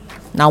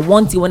 na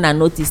one thing wey I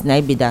notice na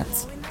be that.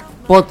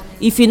 But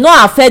if e no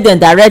affect them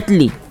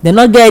directly, they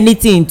no get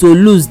anything to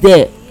lose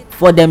there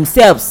for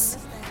themselves,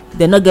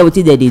 they no get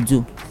wetin they dey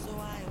do.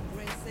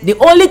 The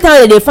only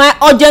time they find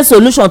urgent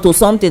solution to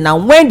something na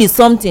when the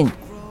something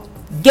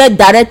get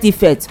direct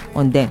effect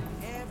on them.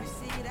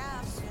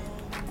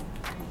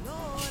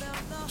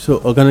 So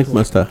organic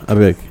master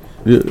abeg,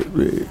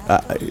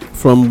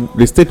 from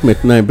the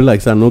statement now e be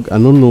like say I no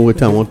know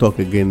wetin I wan talk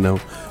again now.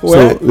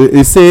 Well, so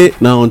e say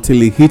na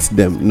until e hit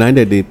them na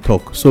dem dey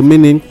talk, so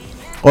meaning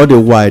all the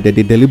while that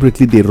they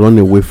deliberately dey run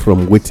away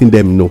from wetin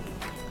dem know.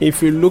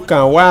 If you look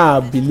at why I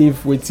believe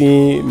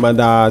wetin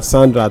Madam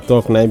Sandra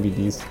talk na be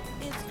this,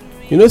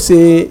 you know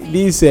say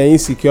this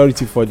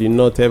insecurity for the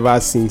north ever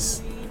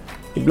since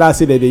e be like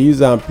say dem dey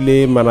use am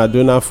play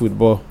Maradona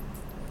football.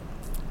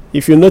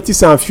 If you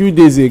notice am few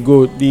days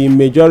ago, the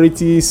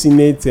majority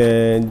senate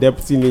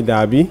deputy leader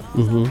abi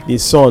the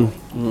son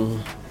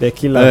the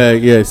killer,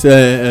 yes,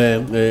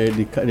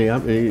 the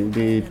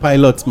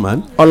pilot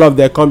man, all of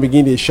them come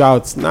begin dey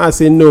shout. Now I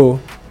say no,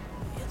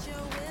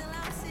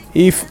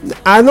 if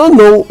I no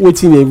know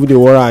wetin dey even dey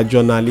worry our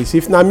journalists,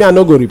 if na me I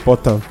no go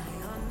report am.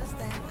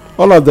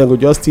 All of them go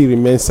just still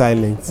remain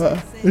silent.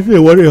 If dey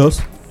worry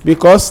us,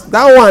 because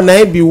that one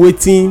na be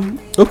wetin.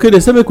 Okay, they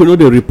say make we no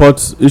dey report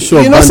issue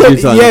of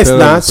bandits and yes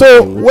na,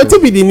 so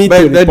wetin be the need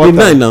to report am?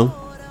 Deny now.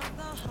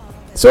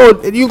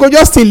 So you go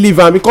just still leave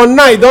am, because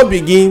now e don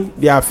begin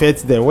dey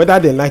affect them whether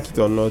they like it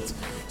or not.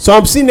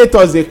 Some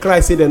senators dey cry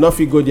say dem no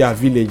fit go their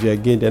village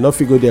again, dem no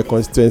fit go their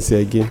constituency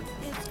again.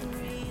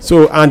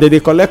 So and dem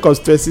dey collect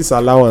constituencies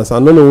allowance, I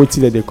no know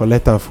wetin dem dey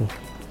collect am for.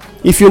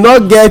 If you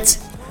no get,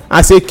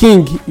 as a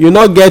king you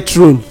no get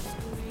throne,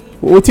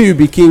 wetin you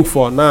be king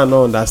for? Now I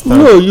no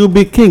understand. No, you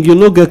be king, you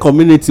no get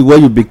community where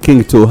you be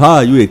king to. How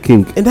are you a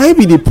king? And that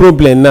be the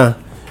problem now.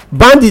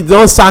 Bandits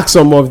don sack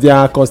some of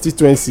their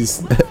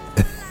constituencies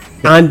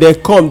and they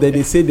come,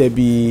 they say they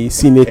be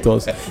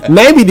senators.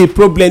 Now be the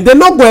problem. They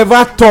no go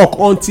ever talk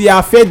until e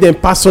affect them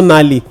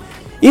personally.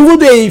 Even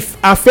though if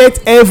affect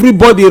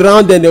everybody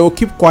around them, they will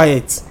keep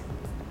quiet.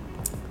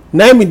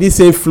 Now be this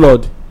same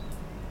flood.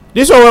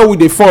 This one wey we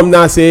dey form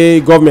now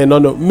say government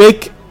no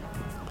make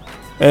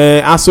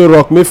Aso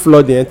Rock, make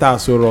flood dey enter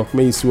Aso Rock,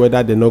 make you see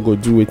whether they no go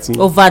do wetin.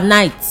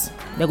 Overnight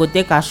they go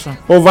take action.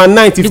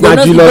 Overnight if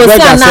na Julius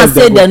Berger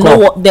sef dem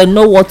go come. They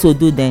know what to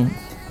do then.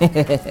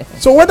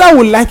 So whether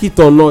we like it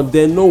or not,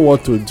 they know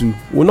what to do.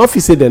 We no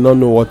fit say they no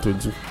know what to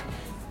do,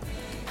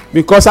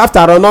 because after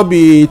all no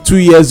be 2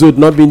 years old,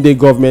 not be in the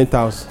government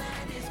house,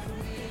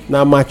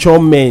 na mature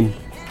men,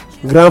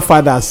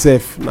 grandfather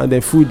sef na dem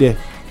full there.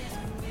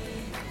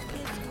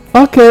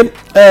 Okay,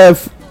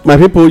 my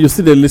people, you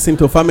still dey listen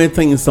to Farming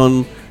Things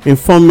on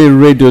Inform Me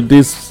Radio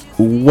this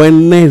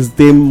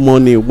Wednesday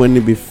morning, when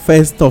it be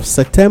 1st of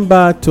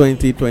September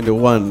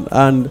 2021,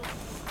 and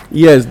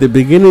yes, the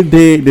beginning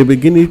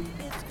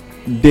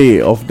day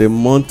of the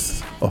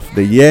month of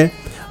the year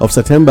of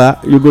September.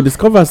 You go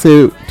discover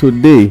say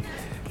today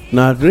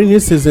na rainy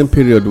season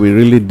period we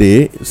really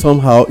dey.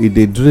 Somehow e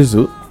dey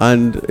drizzle,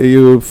 and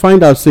you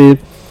find out say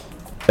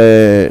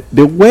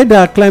the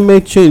weather,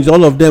 climate change,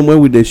 all of them, when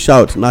we dey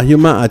shout, na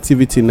human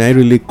activity na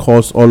really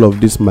cause all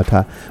of this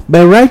matter.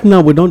 But right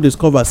now we don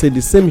discover say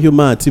the same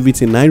human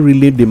activity na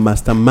really dey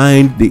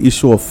mastermind the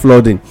issue of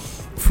flooding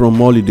from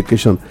all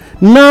education.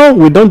 Now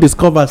we don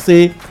discover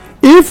say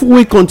if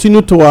we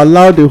continue to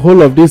allow the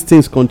whole of these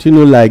things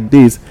continue like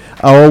this,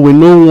 or we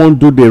no wan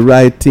do the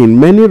right thing,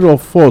 many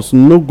of us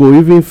no go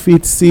even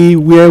fit see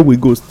where we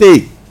go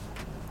stay,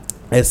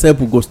 except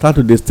we go start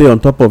to dey stay on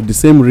top of the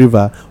same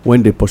river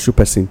when they pursue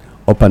person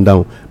up and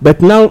down.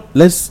 But now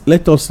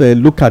let us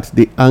look at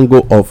the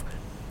angle of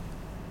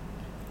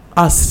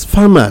as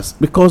farmers,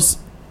 because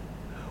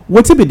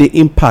wetin be the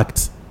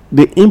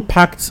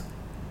impact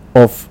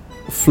of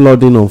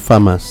flooding on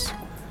farmers,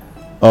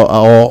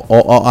 or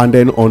and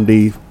then on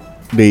the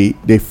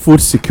food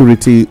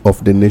security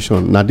of the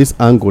nation. Now this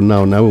angle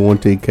now we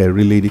want to take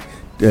really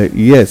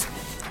yes,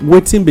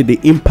 wetin be the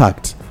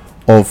impact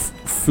of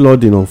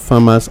flooding on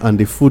farmers and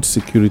the food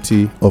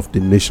security of the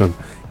nation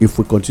if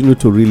we continue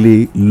to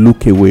really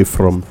look away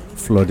from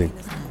flooding?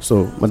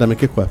 So Madam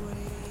Ekekwa,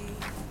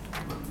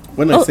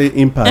 when I say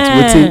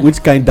impact,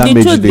 which kind of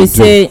damage the truth they be do?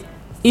 say,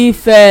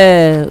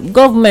 if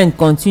government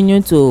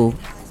continue to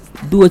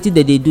do wetin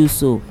they dey do,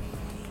 so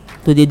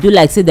to dey do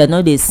like say dem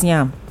no dey see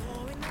am,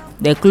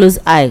 dey close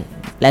eye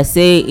like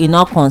say e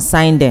no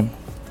concern dem,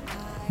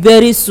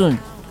 very soon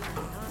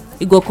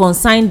e go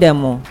concern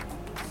dem o.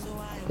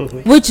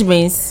 Which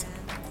means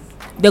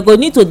they go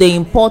need to dey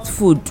import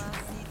food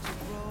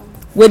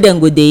wey dem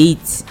go dey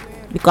eat,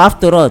 because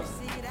after all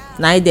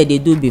na it dem dey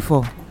do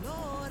before.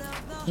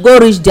 Go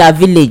reach their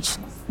village,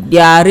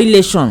 their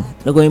relation,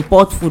 they go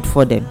import food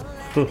for them.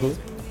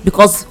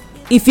 Because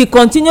if e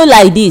continue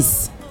like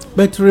this.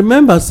 But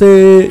remember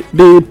say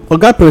the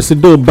Oga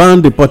Presido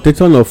ban the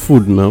importation of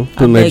food now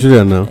to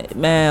Nigeria now.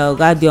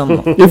 Oga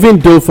Diomo. Even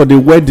though for the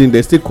wedding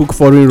they still cook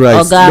foreign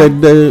rice.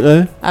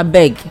 Oga,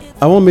 abeg,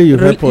 I wan make you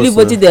help us. leave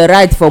wetin dey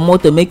write for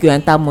motor make you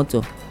enter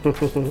motor.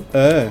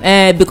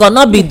 because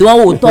not be the one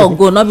who talk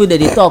go, not be the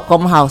dey talk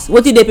come house.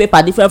 Wetin dey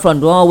paper different from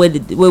the one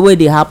wey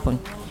dey happen.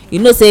 You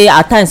know say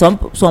at times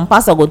some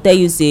pastor go tell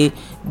you say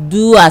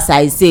do as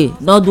I say,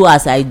 not do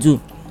as I do.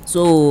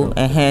 So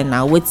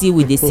na wetin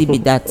we dey see be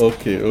that.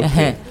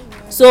 Okay.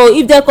 So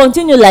if they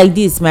continue like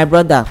this, my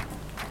brother,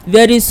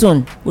 very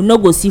soon we no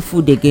go see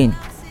food again.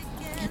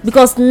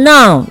 Because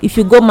now if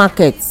you go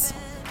market,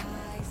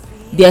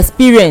 the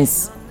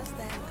experience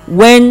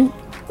when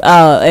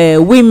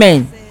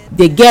women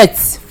dey get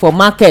for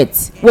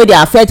market wey dey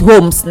affect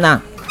homes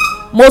now,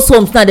 most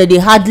homes now dey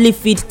hardly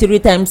feed 3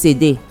 times a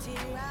day.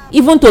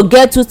 Even to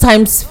get 2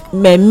 times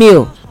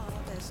meal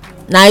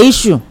na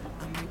issue.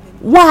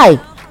 Why?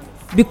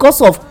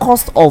 Because of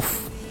cost of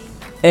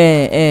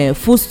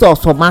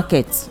foodstuffs for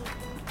market.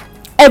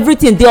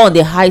 Everything dey on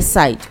the high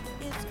side.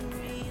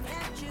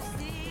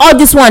 All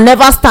this one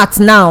never start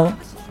now.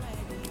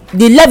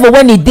 The level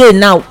when e dey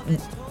now,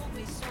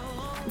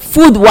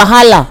 food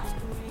wahala,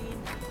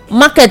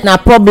 market na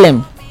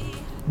problem.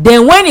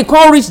 Then when e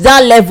come reach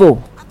that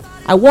level,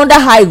 I wonder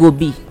how e go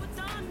be.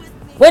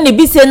 When e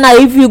be say now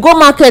if you go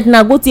market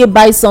now go take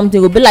buy something,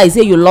 e go be like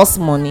say you lost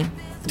money.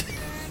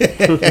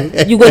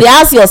 You go dey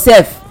ask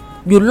yourself,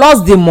 you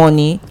lost the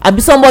money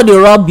abi somebody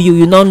rob you,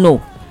 you no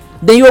know.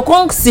 Then you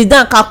come sit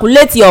down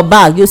calculate your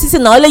bag, you see say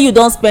na only you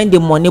don spend the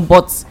money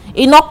but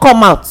e no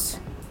come out,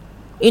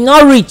 e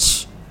no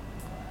reach.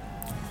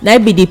 Na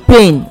be the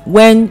pain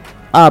when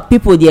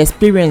people dey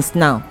experience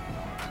now.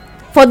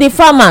 For the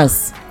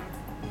farmers,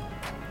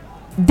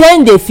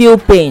 then they feel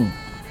pain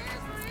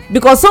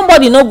because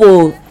somebody no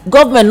go,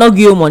 government no give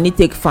you money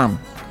take farm,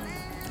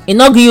 e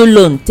no give you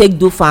loan take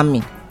do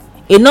farming,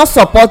 e no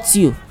support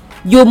you,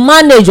 you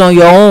manage on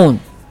your own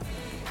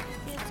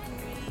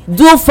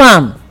do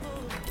farm.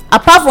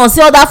 Apart from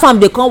say other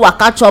farm dey come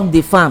waka chop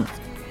the farm,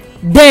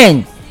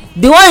 then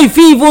the one you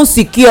fit even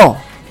secure,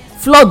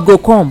 flood go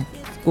come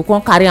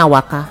carry am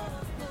waka.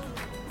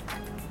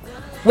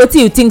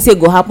 Wetin you think say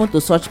go happen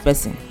to such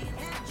person?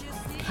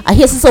 I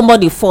hear say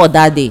somebody fall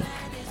that day,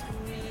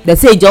 they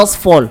say just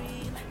fall,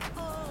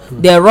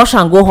 they rush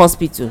am go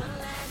hospital,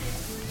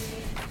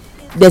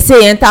 they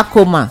say enter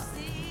coma.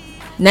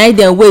 Na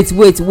dem wait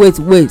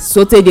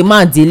so tey the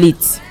man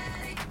delete.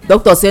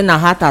 Doctor say na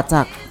heart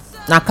attack,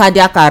 na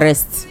cardiac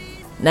arrest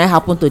na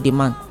happen to the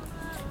man.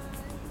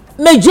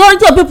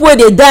 Majority of people wey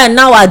dey die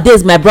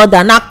nowadays, my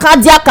brother, na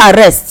cardiac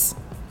arrest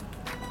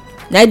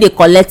na dey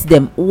collect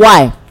them.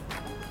 Why?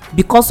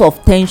 Because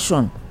of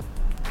tension.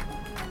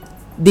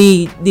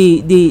 The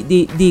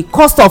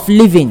cost of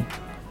living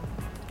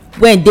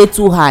when dey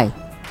too high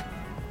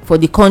for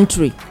the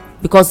country,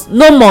 because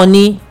no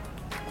money,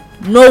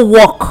 no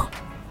work,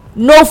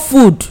 no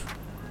food.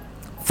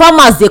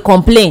 Farmers dey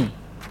complain.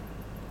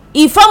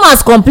 If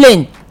farmers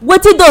complain,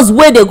 wetin those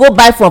wey dey go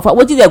buy from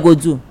wetin dey go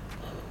do?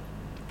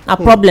 Na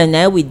problem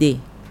na we dey.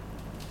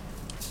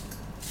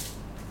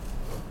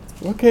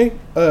 Okay,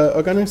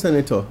 organic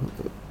senator,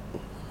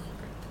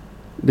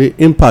 the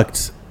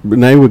impact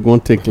now we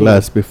won't take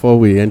last before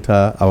we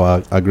enter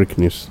our agric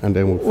news, and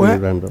then we'll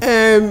round up.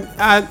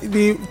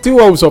 The thing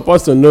what we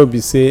supposed to know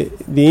be say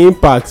the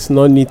impact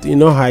not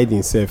hide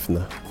himself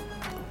now.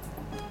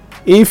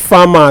 If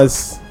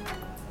farmers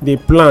dey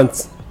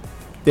plant,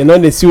 they no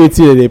dey see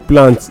wetin they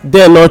plant,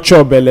 they not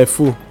chop belle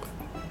full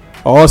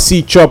or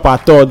see chop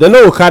at all, they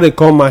no go carry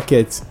come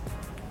market.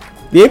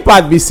 The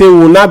impact be say we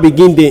will now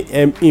begin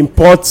dey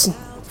import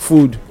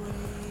food,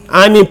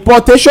 and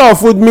importation of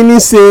food meaning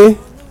say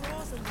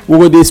we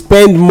go dey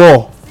spend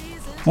more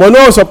money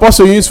we suppose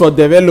to use for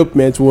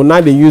development. We will now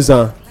dey use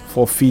am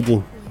for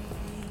feeding,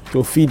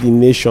 to feed the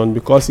nation,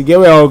 because e get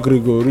where hungry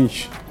go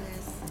reach.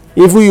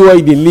 Even you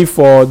wey dey live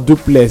for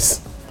duplex,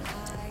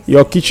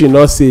 your kitchen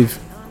no safe.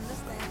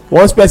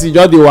 Once person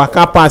just dey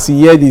waka pass, e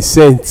hear the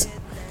scent,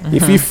 e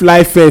fit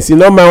fly fence. E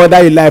no mind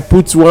whether you like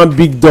put one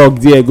big dog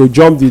there, go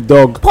jump the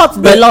dog.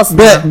 Pot dey lost.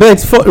 But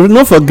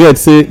no forget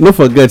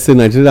say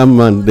Nigerian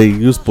man dey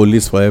use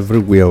police for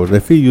everywhere. They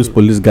fit use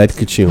police guide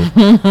kitchen.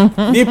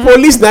 The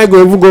police na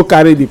go even go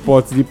carry the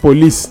pot. The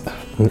police,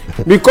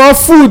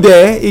 because food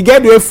e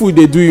get the way food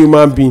dey do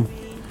human being.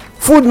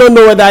 Food no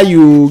know whether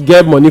you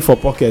get money for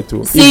pocket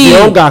o. If the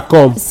hunger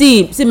come.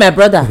 See my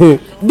brother,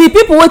 the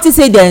people wetin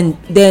say dem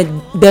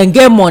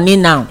get money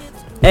now,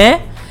 they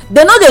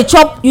no dey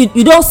chop.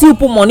 You don still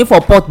put money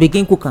for pot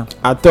begin cook am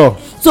at all.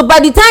 So by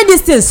the time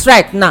this thing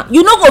strike now,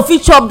 you no go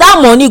fit chop. That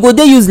money go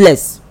dey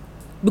useless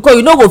because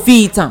you no go fit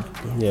eat am.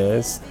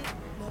 Yes.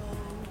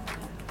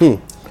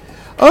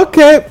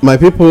 Okay, my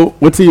people,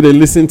 wetin you dey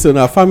listen to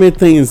na farming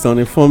things on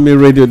Informe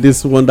Radio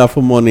this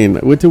wonderful morning.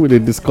 Wetin we dey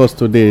discuss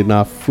today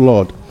na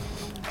flood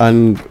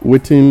and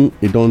wetin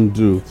e don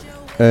do.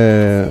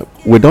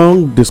 We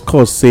don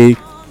discuss say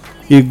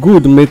e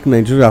good make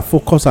Nigeria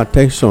focus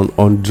attention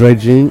on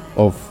dredging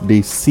of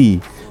the sea,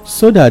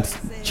 so that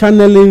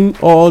channeling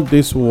all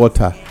this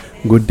water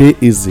go dey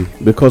easy,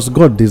 because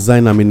God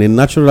design am in a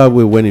natural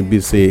way when e be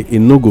say e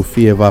no go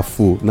fit ever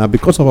full. Na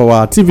because of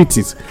our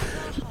activities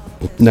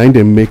na im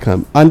dey make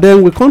am. And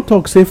then we come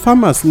talk say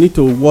farmers need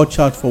to watch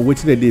out for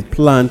wetin dem dey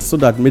plant so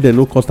that make dem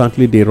no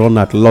constantly dey run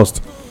at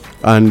lost,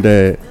 and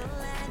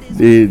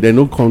they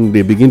no come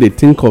dey begin dey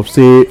think of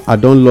say I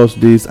don lost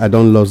this, I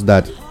don lost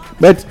that.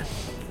 But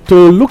to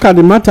look at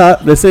the matter,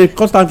 they say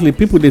constantly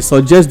people dey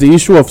suggest the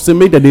issue of say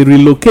make dem dey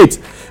relocate,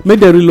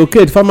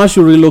 farmers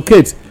should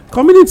relocate.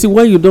 Community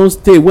where you don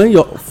stay, when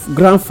your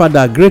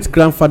grandfather, great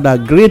grandfather,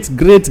 great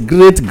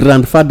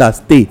grandfather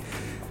stay,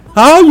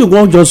 how you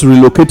wan just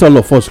relocate all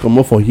of us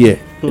comot for here?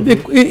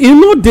 E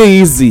no dey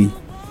easy.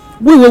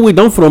 We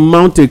don from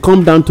mountain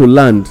come down to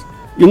land,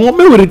 you want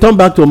make we return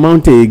back to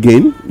mountain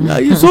again?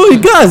 So e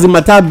get as the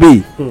matter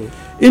be.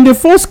 In the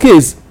first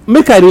case,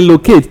 make I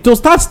relocate to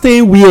start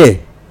staying where?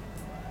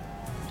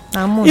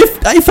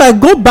 If I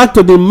go back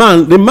to the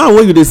man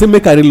wey you dey say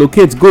make I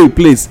relocate go a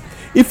place,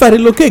 if I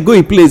relocate go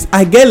a place,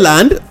 I get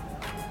land,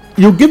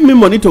 you give me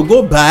money to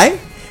go buy,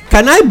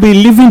 can I be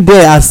living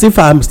there as if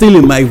I'm still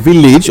in my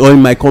village or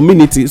in my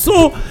community?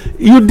 So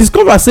you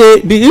discover say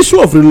the issue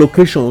of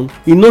relocation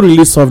e no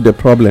really solve the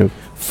problem.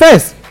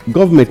 First,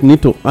 government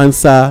need to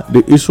answer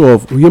the issue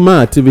of human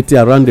activity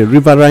around the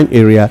riverine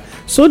area,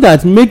 so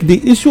that make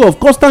the issue of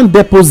constant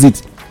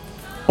deposit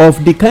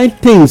of the kind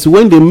things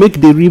when they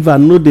make the river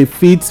no dey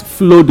fit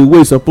flow the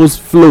way e suppose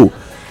flow.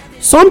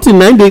 Something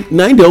na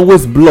dey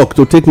always block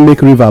to take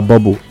make river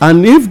bubble,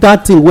 and if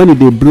that thing when e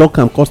dey block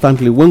am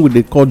constantly, when we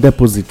dey call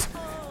deposit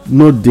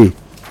no dey,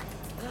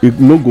 e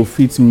no go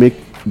fit make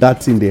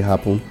that thing dey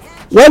happen.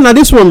 Well, na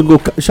this one go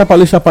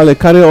sharparly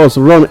carry us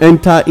run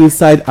enter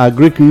inside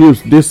agric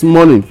news this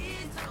morning.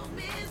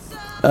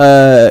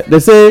 They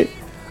say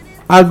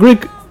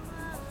agric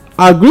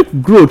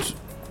growth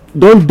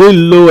don dey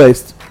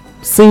lowest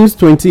since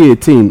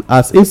 2018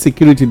 as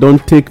insecurity don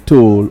take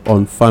toll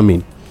on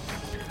farming.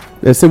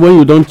 They say when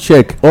you don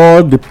check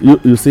all the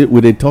you see we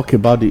dey talk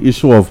about the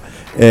issue of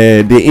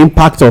the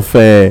impact of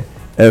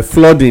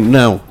flooding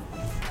now.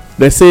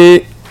 They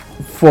say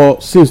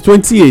since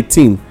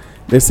 2018,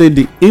 they say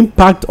the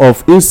impact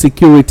of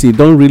insecurity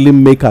don really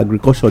make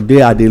agriculture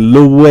dey at the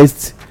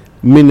lowest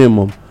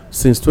minimum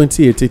since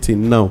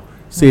 2018 now.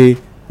 Say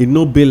e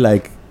no be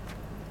like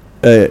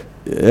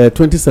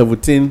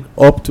 2017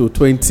 up to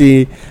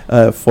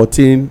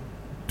 2014,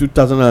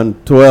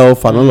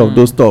 2012 and all of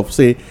those stuff.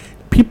 Say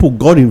people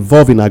got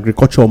involved in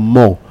agriculture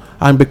more,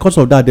 and because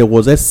of that there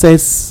was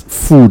excess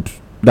food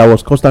that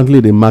was constantly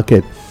in the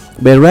market.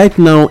 But right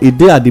now e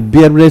dey at the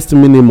barest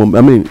minimum,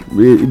 I mean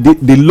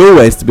the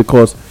lowest,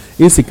 because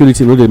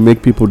insecurity no dey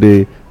make people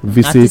dey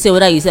visit. Na to say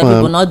whether you say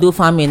people not do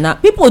farming now,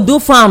 people do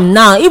farm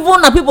now, even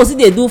na people still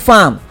dey do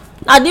farm.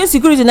 Na the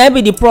insecurity na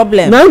be the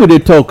problem. Now we dey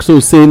talk so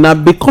say na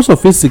because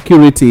of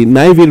insecurity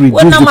na even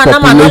reduce the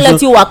population. When no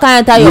let you waka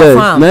enter your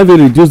farm. Na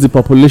even reduce the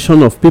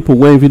population of people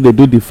when even dey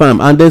do the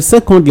farm. And then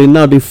secondly,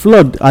 now the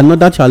flood,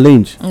 another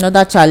challenge.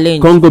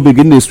 Congo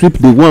begin dey sweep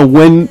the one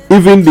when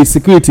even the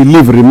security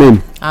leave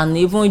remain. And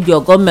even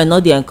your government no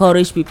dey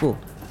encourage people.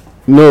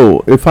 No,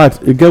 in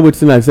fact, you get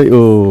wetin I say.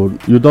 Oh,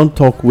 you don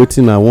talk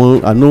wetin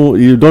I know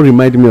you don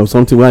remind me of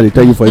something wey I dey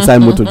tell you for inside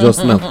motor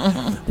just now.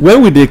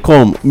 When we dey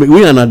come,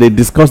 we and dey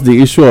discuss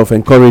the issue of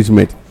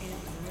encouragement.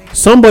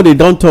 Somebody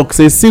don talk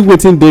say see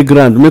wetin dey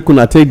ground make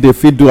una take dey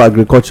fit do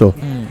agriculture.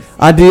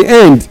 At the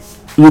end,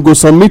 you go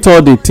submit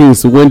all the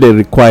things wey dey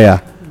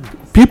require.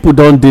 People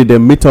don dey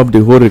dem meet up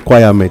the whole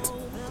requirement.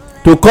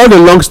 To cut the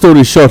long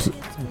story short,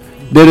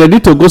 they ready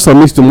to go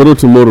submit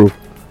tomorrow,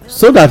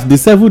 so that the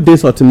 7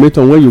 days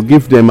ultimatum wey you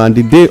give them and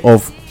the day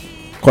of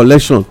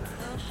collection,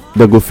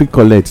 they go fit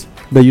collect.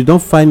 But you don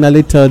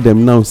finally tell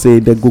them now say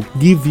they go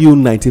give you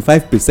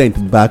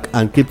 95% back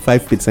and keep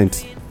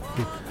 5%,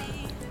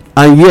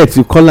 and yet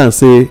you call and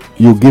say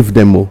you give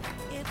them more,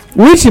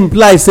 which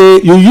implies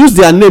say you use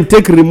their name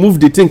take remove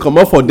the thing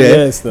comot for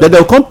there. Yes, then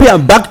they'll come pay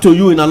am back to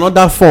you in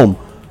another form.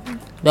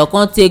 They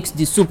can't take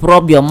the soup,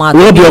 rub your mouth,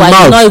 not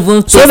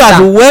even so that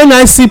when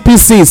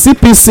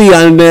CPC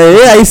and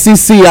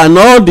AICC and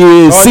all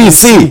the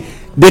CC,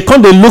 they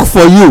come dey look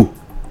for you.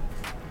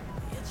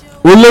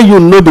 Only you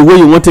know the way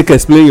you want to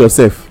explain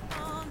yourself.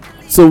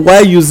 So why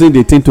using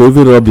the thing to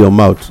even rub your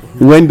mouth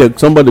when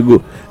somebody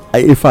go?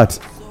 In fact,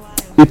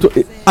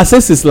 I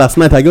said since last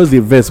night I just the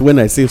verse when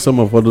I see some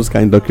of all those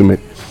kind of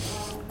documents.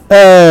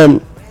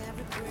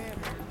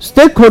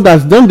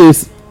 Stakeholders don dey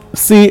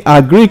see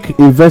agric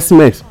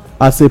investment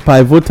as a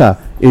pivotal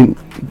in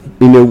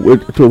a way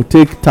to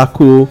take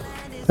tackle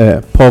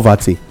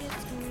poverty.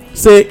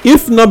 Say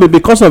if not be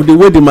because of the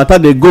way the matter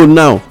dey go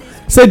now,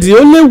 say the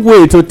only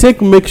way to take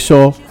make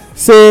sure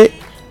say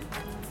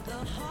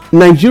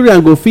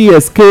Nigerian go fit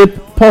escape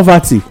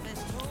poverty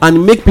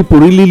and make people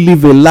really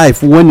live a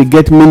life when e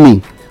get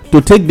meaning,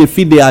 to take the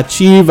fit they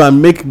achieve and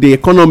make the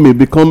economy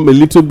become a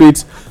little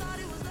bit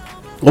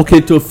okay,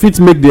 to fit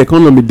make the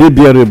economy dey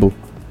bearable,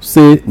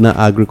 say na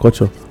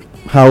agriculture.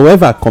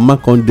 However,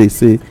 command dey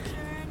say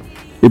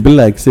e be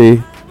like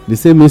say the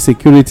same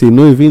insecurity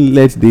no even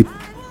let the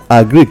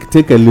agric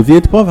take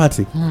alleviate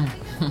poverty.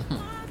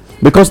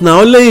 Because na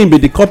only im be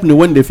the company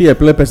when dey fit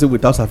employ person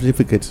without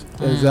certificate.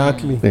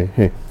 Exactly.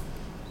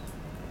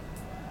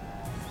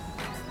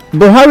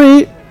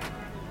 Buhari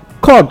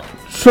caught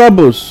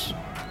troubles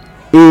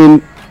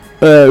in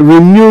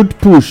renewed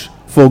push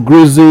for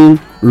grazing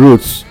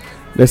routes.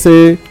 They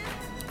say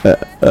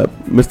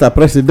Mr.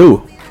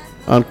 Presido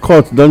and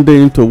court don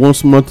dey into one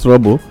small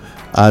trouble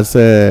as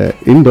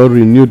im don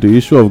renew the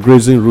issue of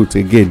grazing routes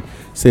again.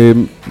 Say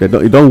e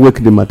don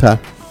wake the matter.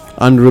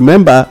 And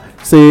remember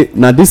say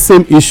na this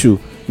same issue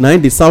na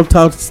in the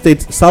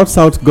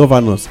south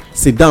governors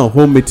sit down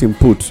hold meeting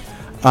put,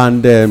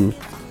 and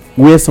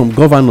where some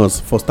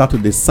governors for start to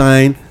dey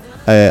sign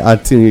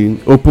at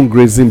open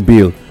grazing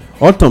bill.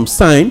 Autumn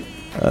sign,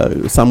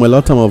 Samuel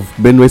Autumn of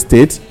Benue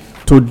State.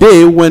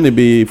 Today when e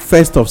be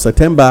 1st of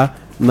September,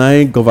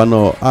 na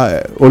Governor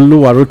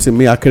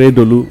Oluwarotimi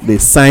Akeredolu dey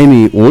sign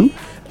im own.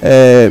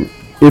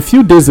 A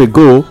few days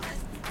ago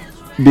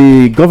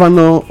the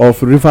governor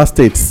of Rivers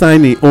State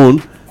sign im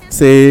own,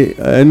 say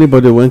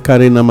anybody wey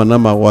carry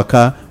nama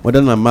waka,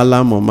 whether na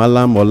malam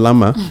or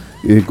lama,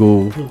 e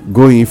go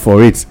in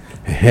for it.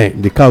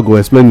 The cow go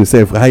explain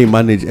himself how he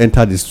manage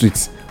enter the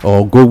streets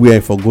or go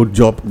where for go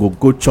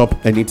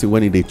chop anything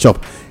when e dey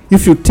chop.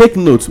 If you take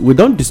note, we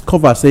don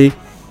discover say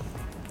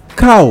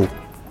cow,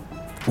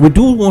 we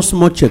do one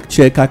small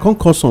check. I con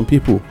call some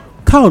people,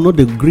 cow no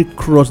dey gree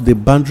cross the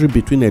boundary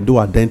between Edo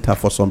and Delta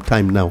for some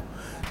time now.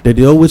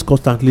 They always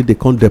constantly they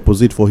come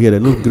deposit for here. They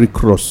no gree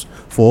cross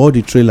for all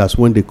the trailers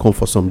when they come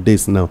for some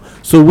days now.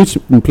 So which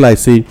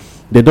implies say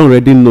they don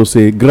already know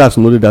say grass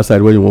no dey that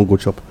side where you wan go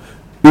chop.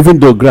 Even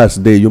though grass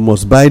dey, you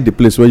must buy the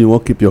place where you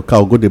wan keep your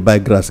cow, go dey buy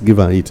grass give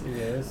am eat.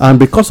 Yes. And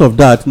because of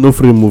that, no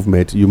free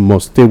movement, you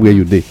must stay where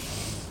you dey.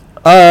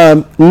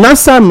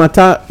 NASA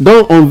matter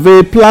don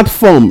unveil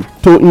platform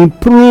to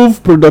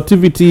improve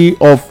productivity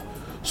of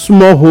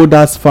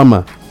smallholders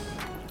farmer.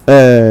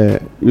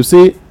 You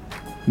see,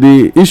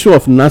 the issue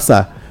of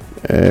NASA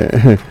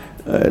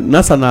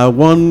na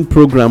one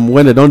program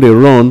when they don dey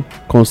run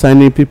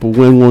concerning people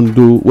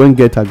when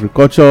get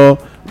agriculture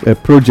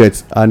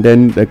projects, and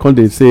then they come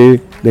dey say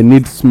they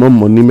need small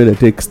money make they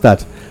take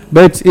start.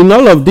 But in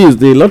all of this,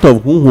 there a lot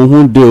of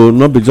who dey,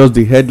 not be just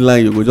the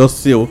headline you go just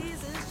see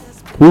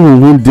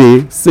who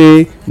dey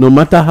say no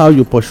matter how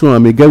you pursue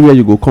am, e get where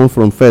you go come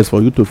from first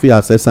for you to fit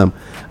access am,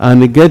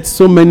 and e get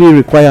so many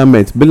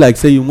requirements. Be like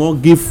say you wan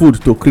give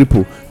food to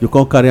cripple, you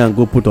can't carry and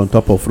go put on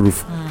top of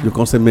roof. You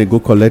can't say make go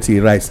collect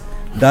e rice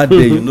that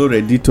day. You no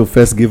ready to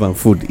first give am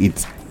food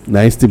eat.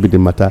 Na still be the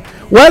matter.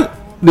 Well,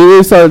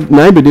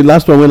 na be the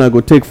last one when I go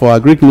take for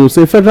agric news.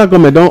 Say federal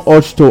government don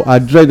urge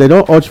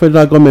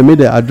federal government make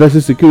they address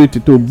security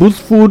to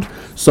boost food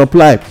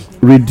supply,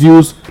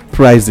 reduce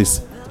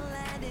prices.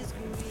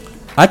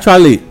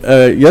 Actually,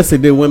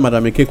 yesterday when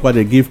Madam Ikekwa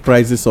dey give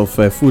prices of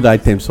food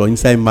items for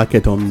inside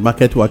market on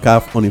Market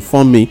Waka on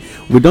Inform Me,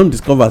 we don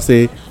discover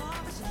say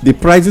the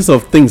prices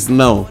of things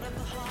now,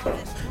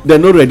 they're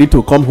not ready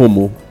to come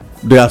home.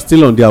 They are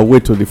still on their way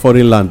to the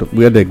foreign land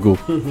where they go.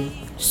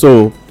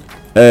 So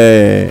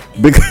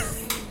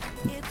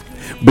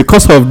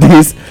because of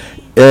this,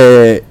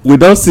 we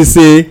don't see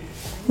say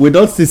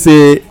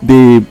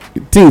the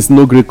things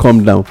no gree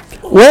come down.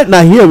 Well,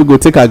 now here we go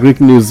take our Greek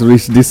news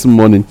reach this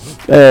morning.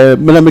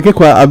 Madam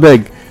Ikekwa,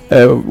 abeg,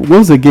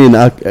 once again,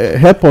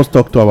 help us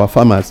talk to our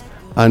farmers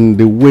and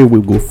the way we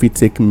go fit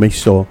take make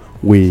sure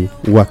we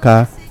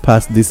waka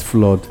pass these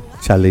flood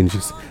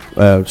challenges.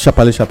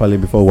 Sharply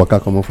before waka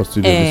come on for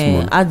studio this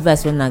morning.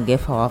 Advice when I get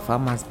for our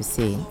farmers be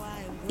saying,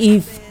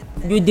 if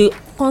you dey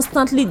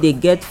constantly dey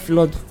get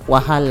flood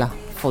wahala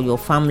for your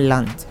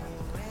farmland,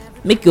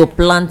 make your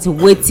plant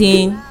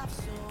waiting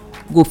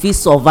go fit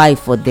survive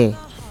for there.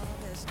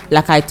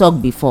 Like I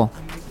talked before,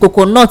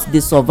 coconut dey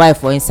survive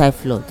for inside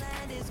flood.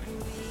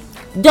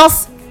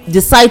 Just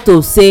decide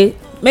to say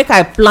make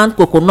I plant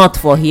coconut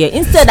for here,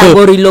 instead I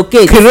go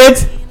relocate.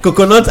 Create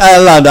coconut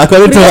island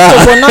according to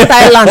her. Coconut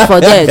island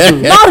for there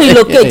too. Not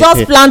relocate,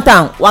 just plant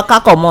am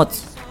waka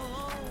comot.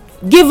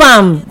 Give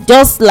am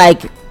just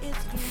like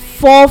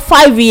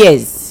 4-5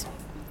 years,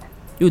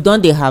 you don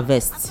dey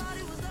harvest.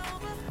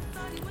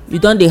 You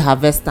don dey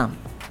harvest am,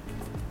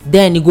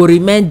 then e go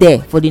remain there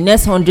for the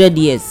next 100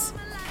 years.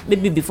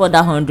 Maybe before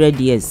that 100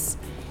 years,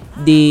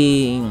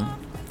 the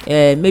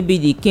maybe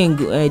the king,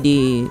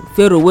 the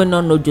pharaoh wey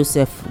no know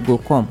Joseph go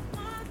come.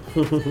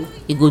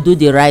 He go do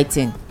the right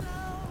thing,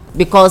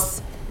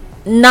 because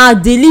na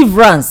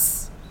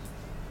deliverance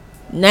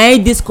na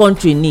this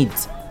country need.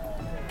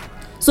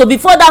 So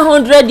before that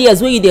 100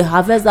 years wey you dey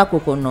harvest that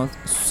coconut,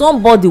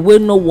 somebody wey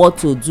know what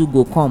to do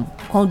go come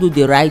do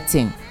the right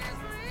thing,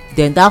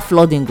 then that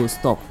flooding go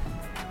stop.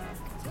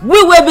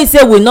 We wey be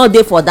say we no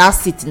dey for that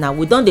seat now,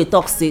 we don dey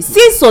talk say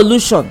see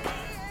solution,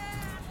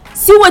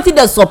 see wetin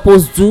dem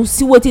suppose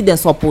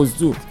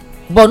do,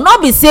 but no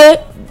be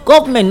say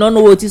government no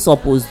know wetin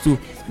suppose do,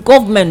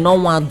 government no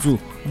wan do,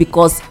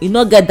 because e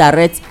no get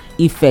direct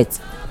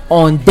effect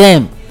on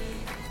them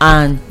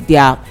and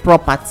their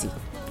property.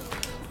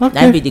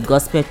 Okay. Na be the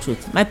gospel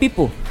truth. My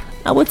people,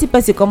 na wetin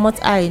person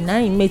comot eye na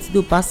im mate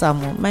do pass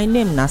am. My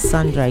name na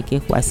Sandra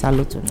Ikekwa. I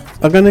salute una.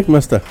 Organic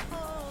master.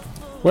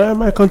 Well,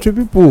 my country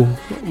people,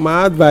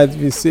 my advice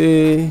be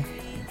say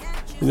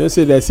you know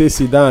say they say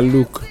sit down and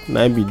look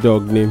na be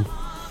dog name.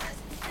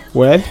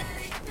 Well,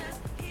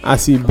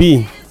 as e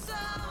be,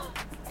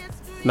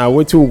 na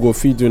wetin we go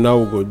fit do now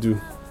we go do.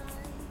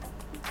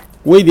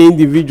 Wey the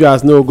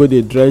individuals no go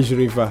dey dredge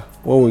river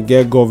when we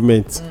get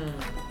government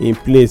in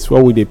place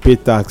wey we dey pay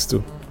tax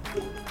to.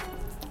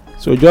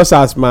 So just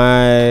as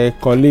my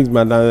colleagues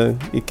madam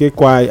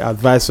Ikekwai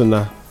advise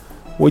una,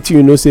 wetin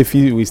you know say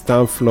fit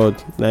withstand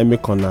flood na im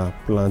make una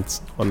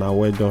plant una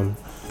well done.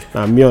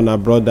 Na me and my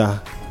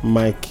brother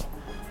Mike,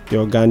 the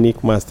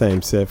organic master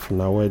himself,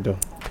 una well done.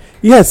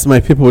 Yes, my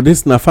people,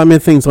 this na Farming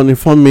Things on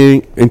Inform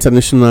Me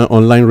International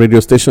Online Radio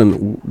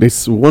Station.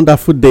 This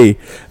wonderful day,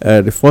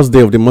 the first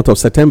day of the month of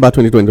September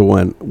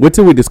 2021.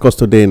 Wetin we discuss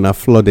today na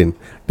flooding,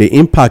 the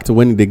impact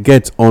when they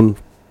get on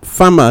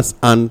farmers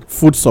and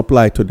food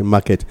supply to the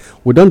market.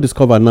 We don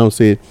discover now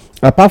say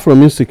apart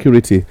from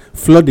insecurity,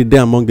 flood is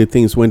there among the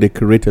things when they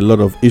create a lot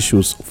of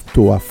issues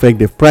to affect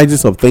the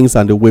prices of things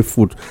and the way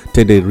food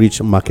till they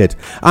reach market.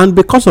 And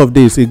because of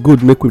this, it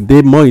good make we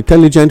dey more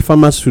intelligent.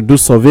 Farmers should do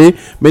survey,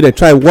 may they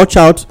try watch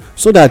out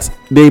so that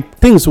the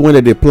things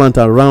when they plant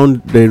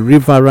around the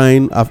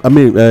riverine,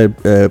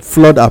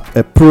 flood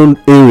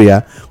prone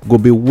area go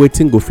be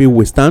waiting, go feel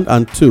withstand,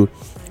 and two,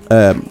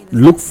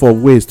 look for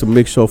ways to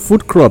make sure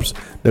food crops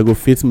they go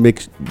fit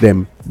make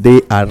them they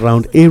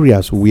around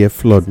areas where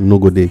flood no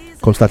go they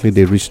constantly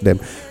they reach them.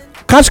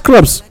 Cash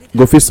crops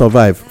go fit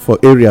survive for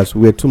areas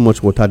where too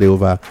much water they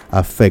over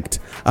affect.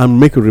 And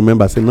make you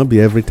remember, say not be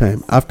every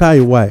time. After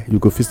a while, you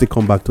go fit still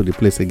come back to the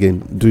place again,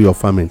 do your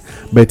farming.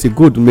 But it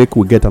good make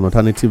we get an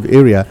alternative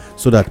area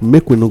so that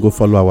make we no go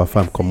follow our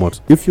farm come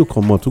out. If you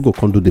come out, you go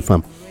come do the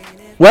farm.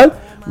 Well,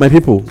 my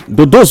people,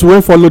 those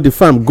who follow the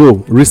farm go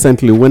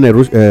recently when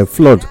a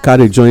flood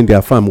carry join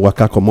their farm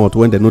waka comot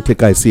when they no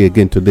take eye see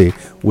again today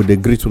with the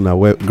greet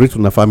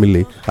una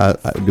family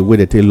the way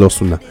they tell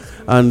loss una.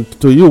 And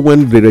to you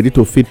when they ready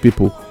to feed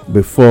people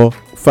before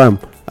farm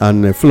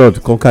and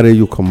flood come carry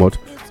you comot,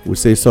 we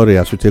say sorry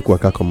as you take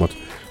waka comot.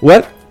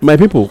 Well, my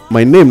people,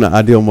 my name na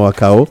Adeomo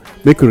Akao.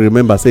 Make you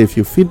remember, say if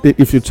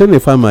you train a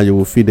farmer, you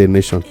will feed a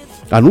nation.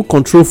 And who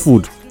control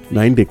food?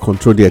 Now they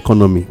control the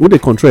economy. Who they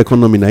control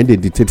economy, now they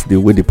dictate the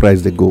way the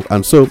price they go.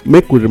 And so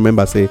make we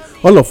remember, say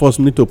all of us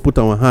need to put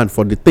our hand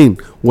for the thing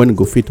when we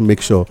go fit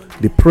make sure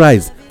the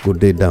price go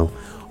day down.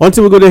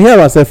 Until we go to hear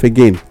ourselves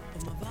again.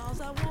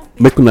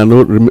 Make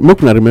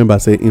una remember,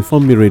 say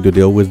Inform Me Radio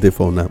they always there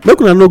for now.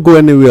 Make una no go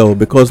anywhere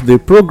because the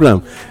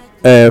program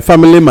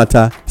Family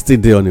Matter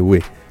still there on the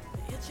way.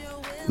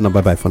 Now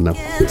bye bye for now. So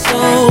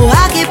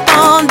I keep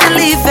on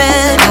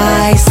believing.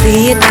 I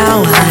see it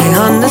now,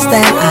 I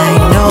understand,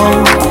 I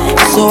know.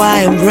 So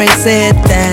I embrace it. That